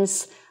 which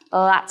means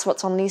that's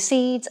what's on these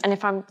seeds. And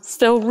if I'm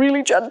still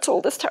really gentle,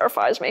 this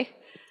terrifies me.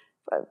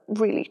 But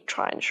really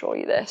try and show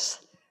you this.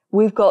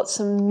 We've got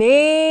some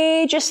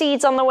major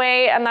seeds on the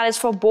way, and that is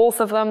for both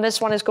of them. This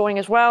one is going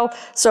as well.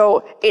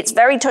 So it's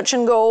very touch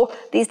and go.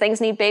 These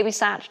things need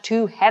babysat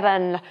to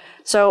heaven.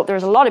 So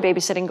there's a lot of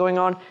babysitting going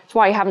on. That's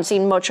why you haven't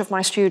seen much of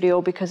my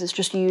studio, because it's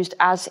just used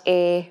as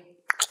a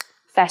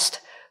fest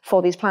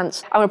for these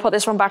plants. I'm gonna put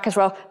this one back as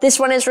well. This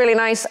one is really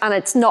nice, and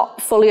it's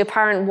not fully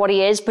apparent what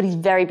he is, but he's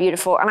very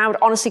beautiful. And I would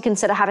honestly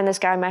consider having this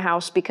guy in my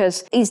house,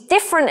 because he's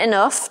different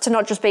enough to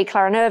not just be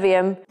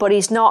clarinervium, but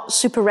he's not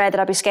super rare that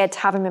I'd be scared to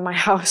have him in my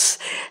house.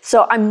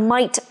 So I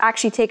might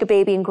actually take a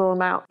baby and grow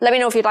him out. Let me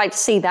know if you'd like to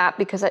see that,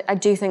 because I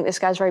do think this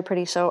guy's very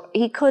pretty. So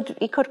he could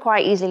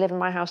quite easily live in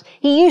my house.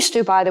 He used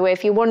to, by the way,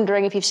 if you're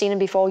wondering if you've seen him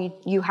before,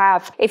 you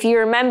have. If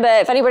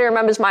anybody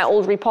remembers my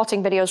old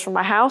repotting videos from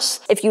my house,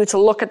 if you were to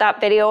look at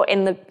that video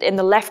in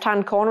the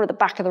left-hand corner at the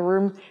back of the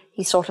room,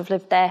 he sort of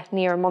lived there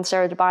near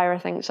Montserrat de Bayer, I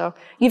think. So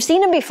you've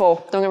seen him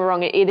before, don't get me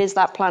wrong, it is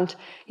that plant.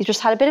 He's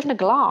just had a bit of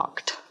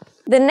neglect.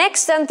 The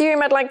next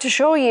Anthurium I'd like to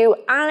show you,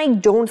 I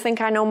don't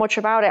think I know much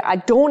about it. I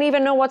don't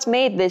even know what's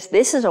made this.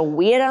 This is a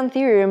weird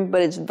Anthurium,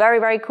 but it's very,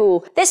 very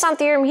cool. This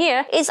Anthurium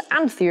here is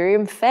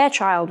Anthurium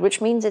Fairchild,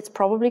 which means it's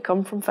probably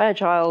come from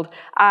Fairchild.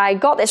 I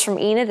got this from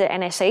Enid at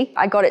NSA.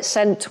 I got it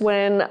sent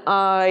when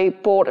I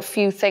bought a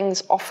few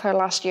things off her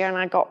last year, and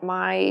I got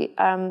my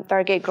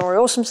Variegate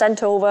Gloriosum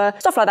sent over.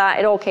 Stuff like that,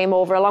 it all came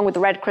over, along with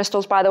the red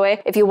crystals, by the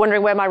way. If you're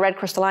wondering where my red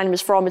crystallinum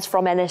is from, it's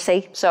from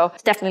NSA, so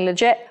it's definitely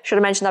legit. Should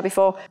have mentioned that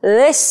before.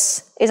 This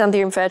is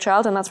Anthurium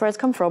Fairchild, and that's where it's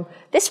come from.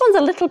 This one's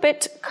a little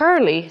bit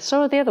curly,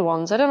 so are the other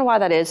ones. I don't know why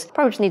that is.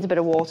 Probably just needs a bit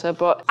of water,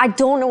 but I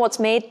don't know what's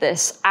made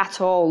this at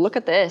all. Look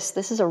at this.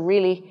 This is a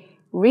really,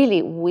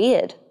 really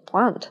weird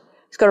plant.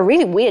 It's got a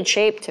really weird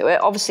shape to it.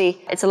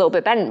 Obviously, it's a little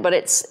bit bent, but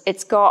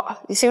it's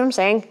got, you see what I'm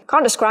saying?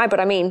 Can't describe what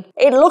I mean.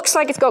 It looks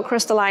like it's got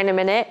crystallinum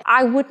in it.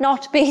 I would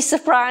not be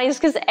surprised,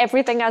 because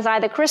everything has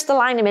either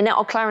crystallinum in it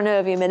or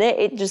clarinervium in it.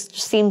 It just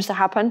seems to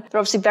happen.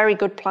 They're obviously very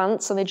good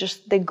plants, and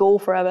they go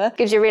forever.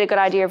 Gives you a really good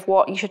idea of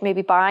what you should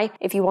maybe buy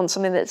if you want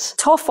something that's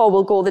tough or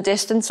will go the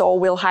distance or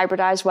will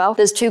hybridize well.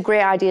 There's two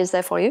great ideas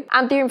there for you.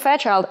 Anthurium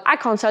Fairchild, I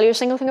can't tell you a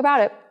single thing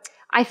about it.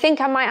 I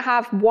think I might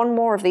have one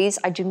more of these.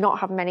 I do not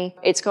have many.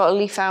 It's got a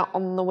leaf out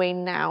on the way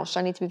now, so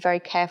I need to be very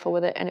careful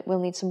with it, and it will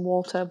need some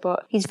water,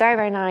 but he's very,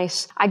 very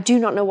nice. I do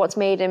not know what's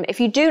made him.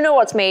 If you do know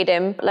what's made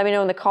him, let me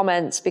know in the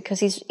comments, because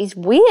he's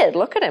weird.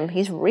 Look at him.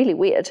 He's really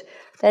weird.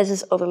 There's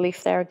this other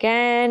leaf there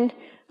again,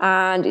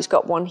 and he's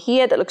got one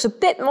here that looks a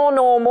bit more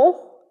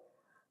normal,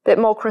 a bit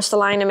more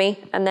crystallinum-y,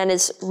 and then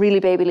his really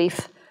baby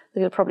leaf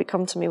that he'll probably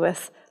come to me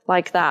with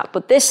like that.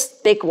 But this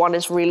big one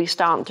is really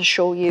starting to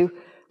show you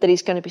that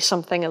he's going to be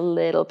something a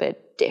little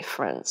bit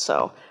different.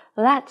 So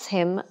that's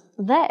him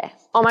there.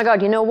 Oh my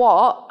God, you know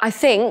what? I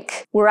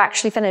think we're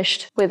actually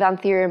finished with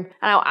Anthurium.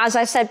 Now, as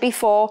I said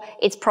before,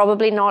 it's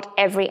probably not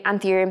every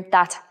Anthurium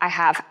that I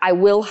have. I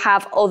will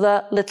have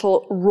other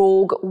little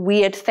rogue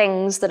weird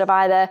things that have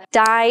either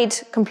died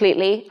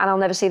completely and I'll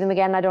never see them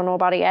again. I don't know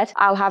about it yet.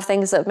 I'll have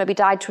things that have maybe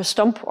died to a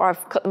stump or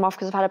I've cut them off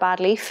because I've had a bad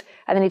leaf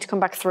and they need to come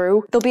back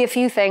through. There'll be a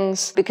few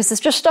things because there's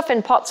just stuff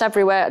in pots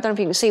everywhere. I don't know if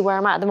you can see where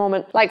I'm at the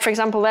moment. Like, for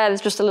example,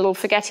 there's just a little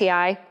forgetty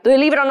eye.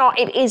 Believe it or not,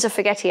 it is a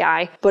forgetty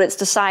eye, but it's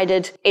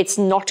decided it's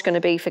not going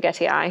to be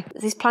forgetty eye.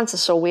 These plants are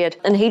so weird.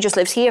 And he just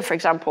lives here, for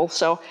example.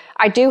 So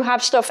I do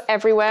have stuff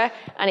everywhere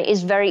and it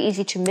is very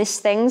easy to miss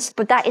things,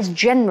 but that is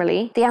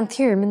generally the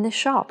Anthurium in this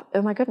shop.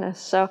 Oh my goodness.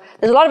 So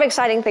there's a lot of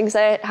exciting things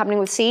there happening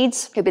with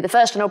seeds. You'll be the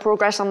first to know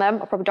progress on them.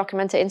 I'll probably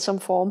document it in some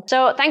form.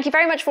 So thank you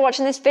very much for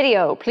watching this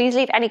video. Please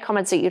leave any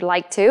comments that you'd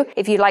like to.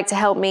 If you'd like to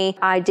help me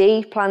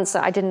ID plants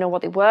that I didn't know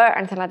what they were, or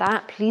anything like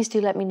that, please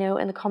do let me know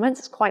in the comments.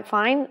 It's quite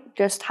fine.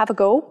 Just have a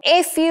go.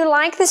 If you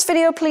like this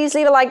video, please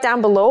leave a like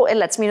down below. It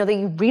lets me know that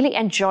you really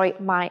enjoy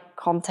my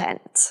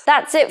content.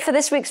 That's it for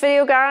this week's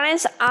video,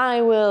 guys.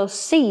 I will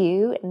see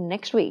you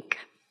next week.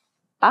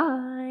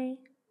 Bye.